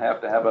 We don't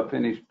have to have a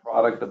finished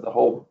product of the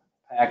whole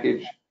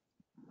package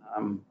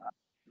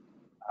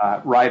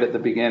right at the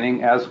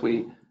beginning. As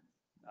we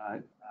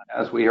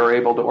are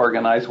able to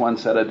organize one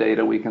set of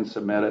data, we can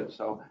submit it.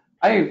 So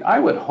I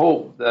would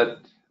hope that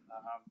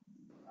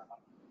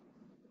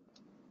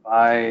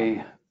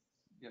by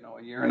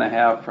a year and a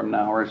half from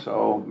now or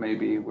so,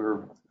 maybe we're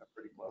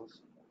pretty close.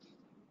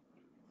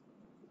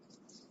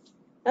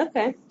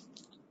 Okay.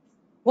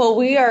 Well,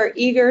 we are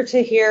eager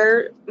to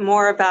hear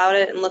more about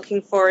it and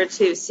looking forward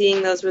to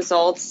seeing those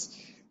results.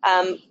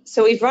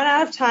 So we've run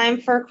out of time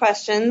for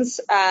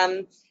questions,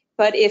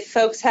 but if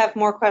folks have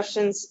more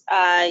questions,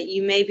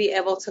 you may be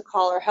able to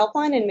call our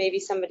helpline and maybe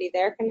somebody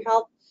there can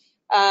help.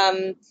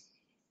 I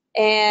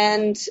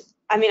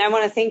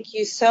want to thank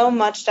you so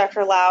much,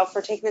 Dr. Low,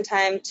 for taking the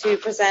time to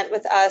present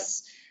with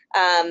us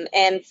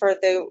and for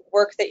the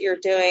work that you're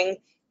doing.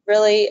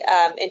 Really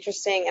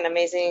interesting and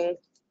amazing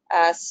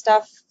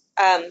stuff.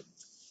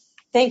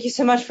 Thank you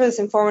so much for this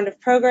informative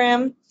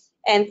program,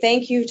 and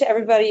thank you to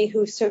everybody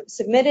who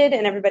submitted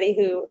and everybody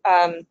who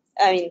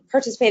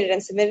participated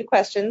and submitted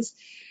questions.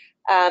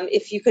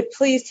 If you could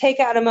please take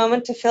out a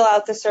moment to fill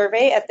out the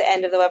survey at the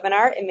end of the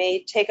webinar. It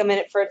may take a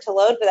minute for it to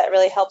load, but that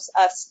really helps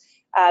us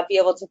be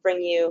able to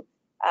bring you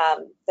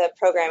the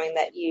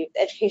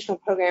educational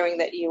programming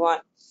that you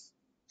want.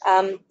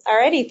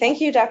 Alrighty, thank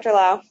you, Dr.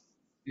 Low.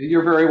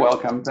 You're very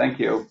welcome. Thank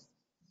you.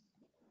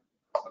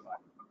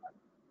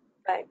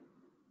 Bye.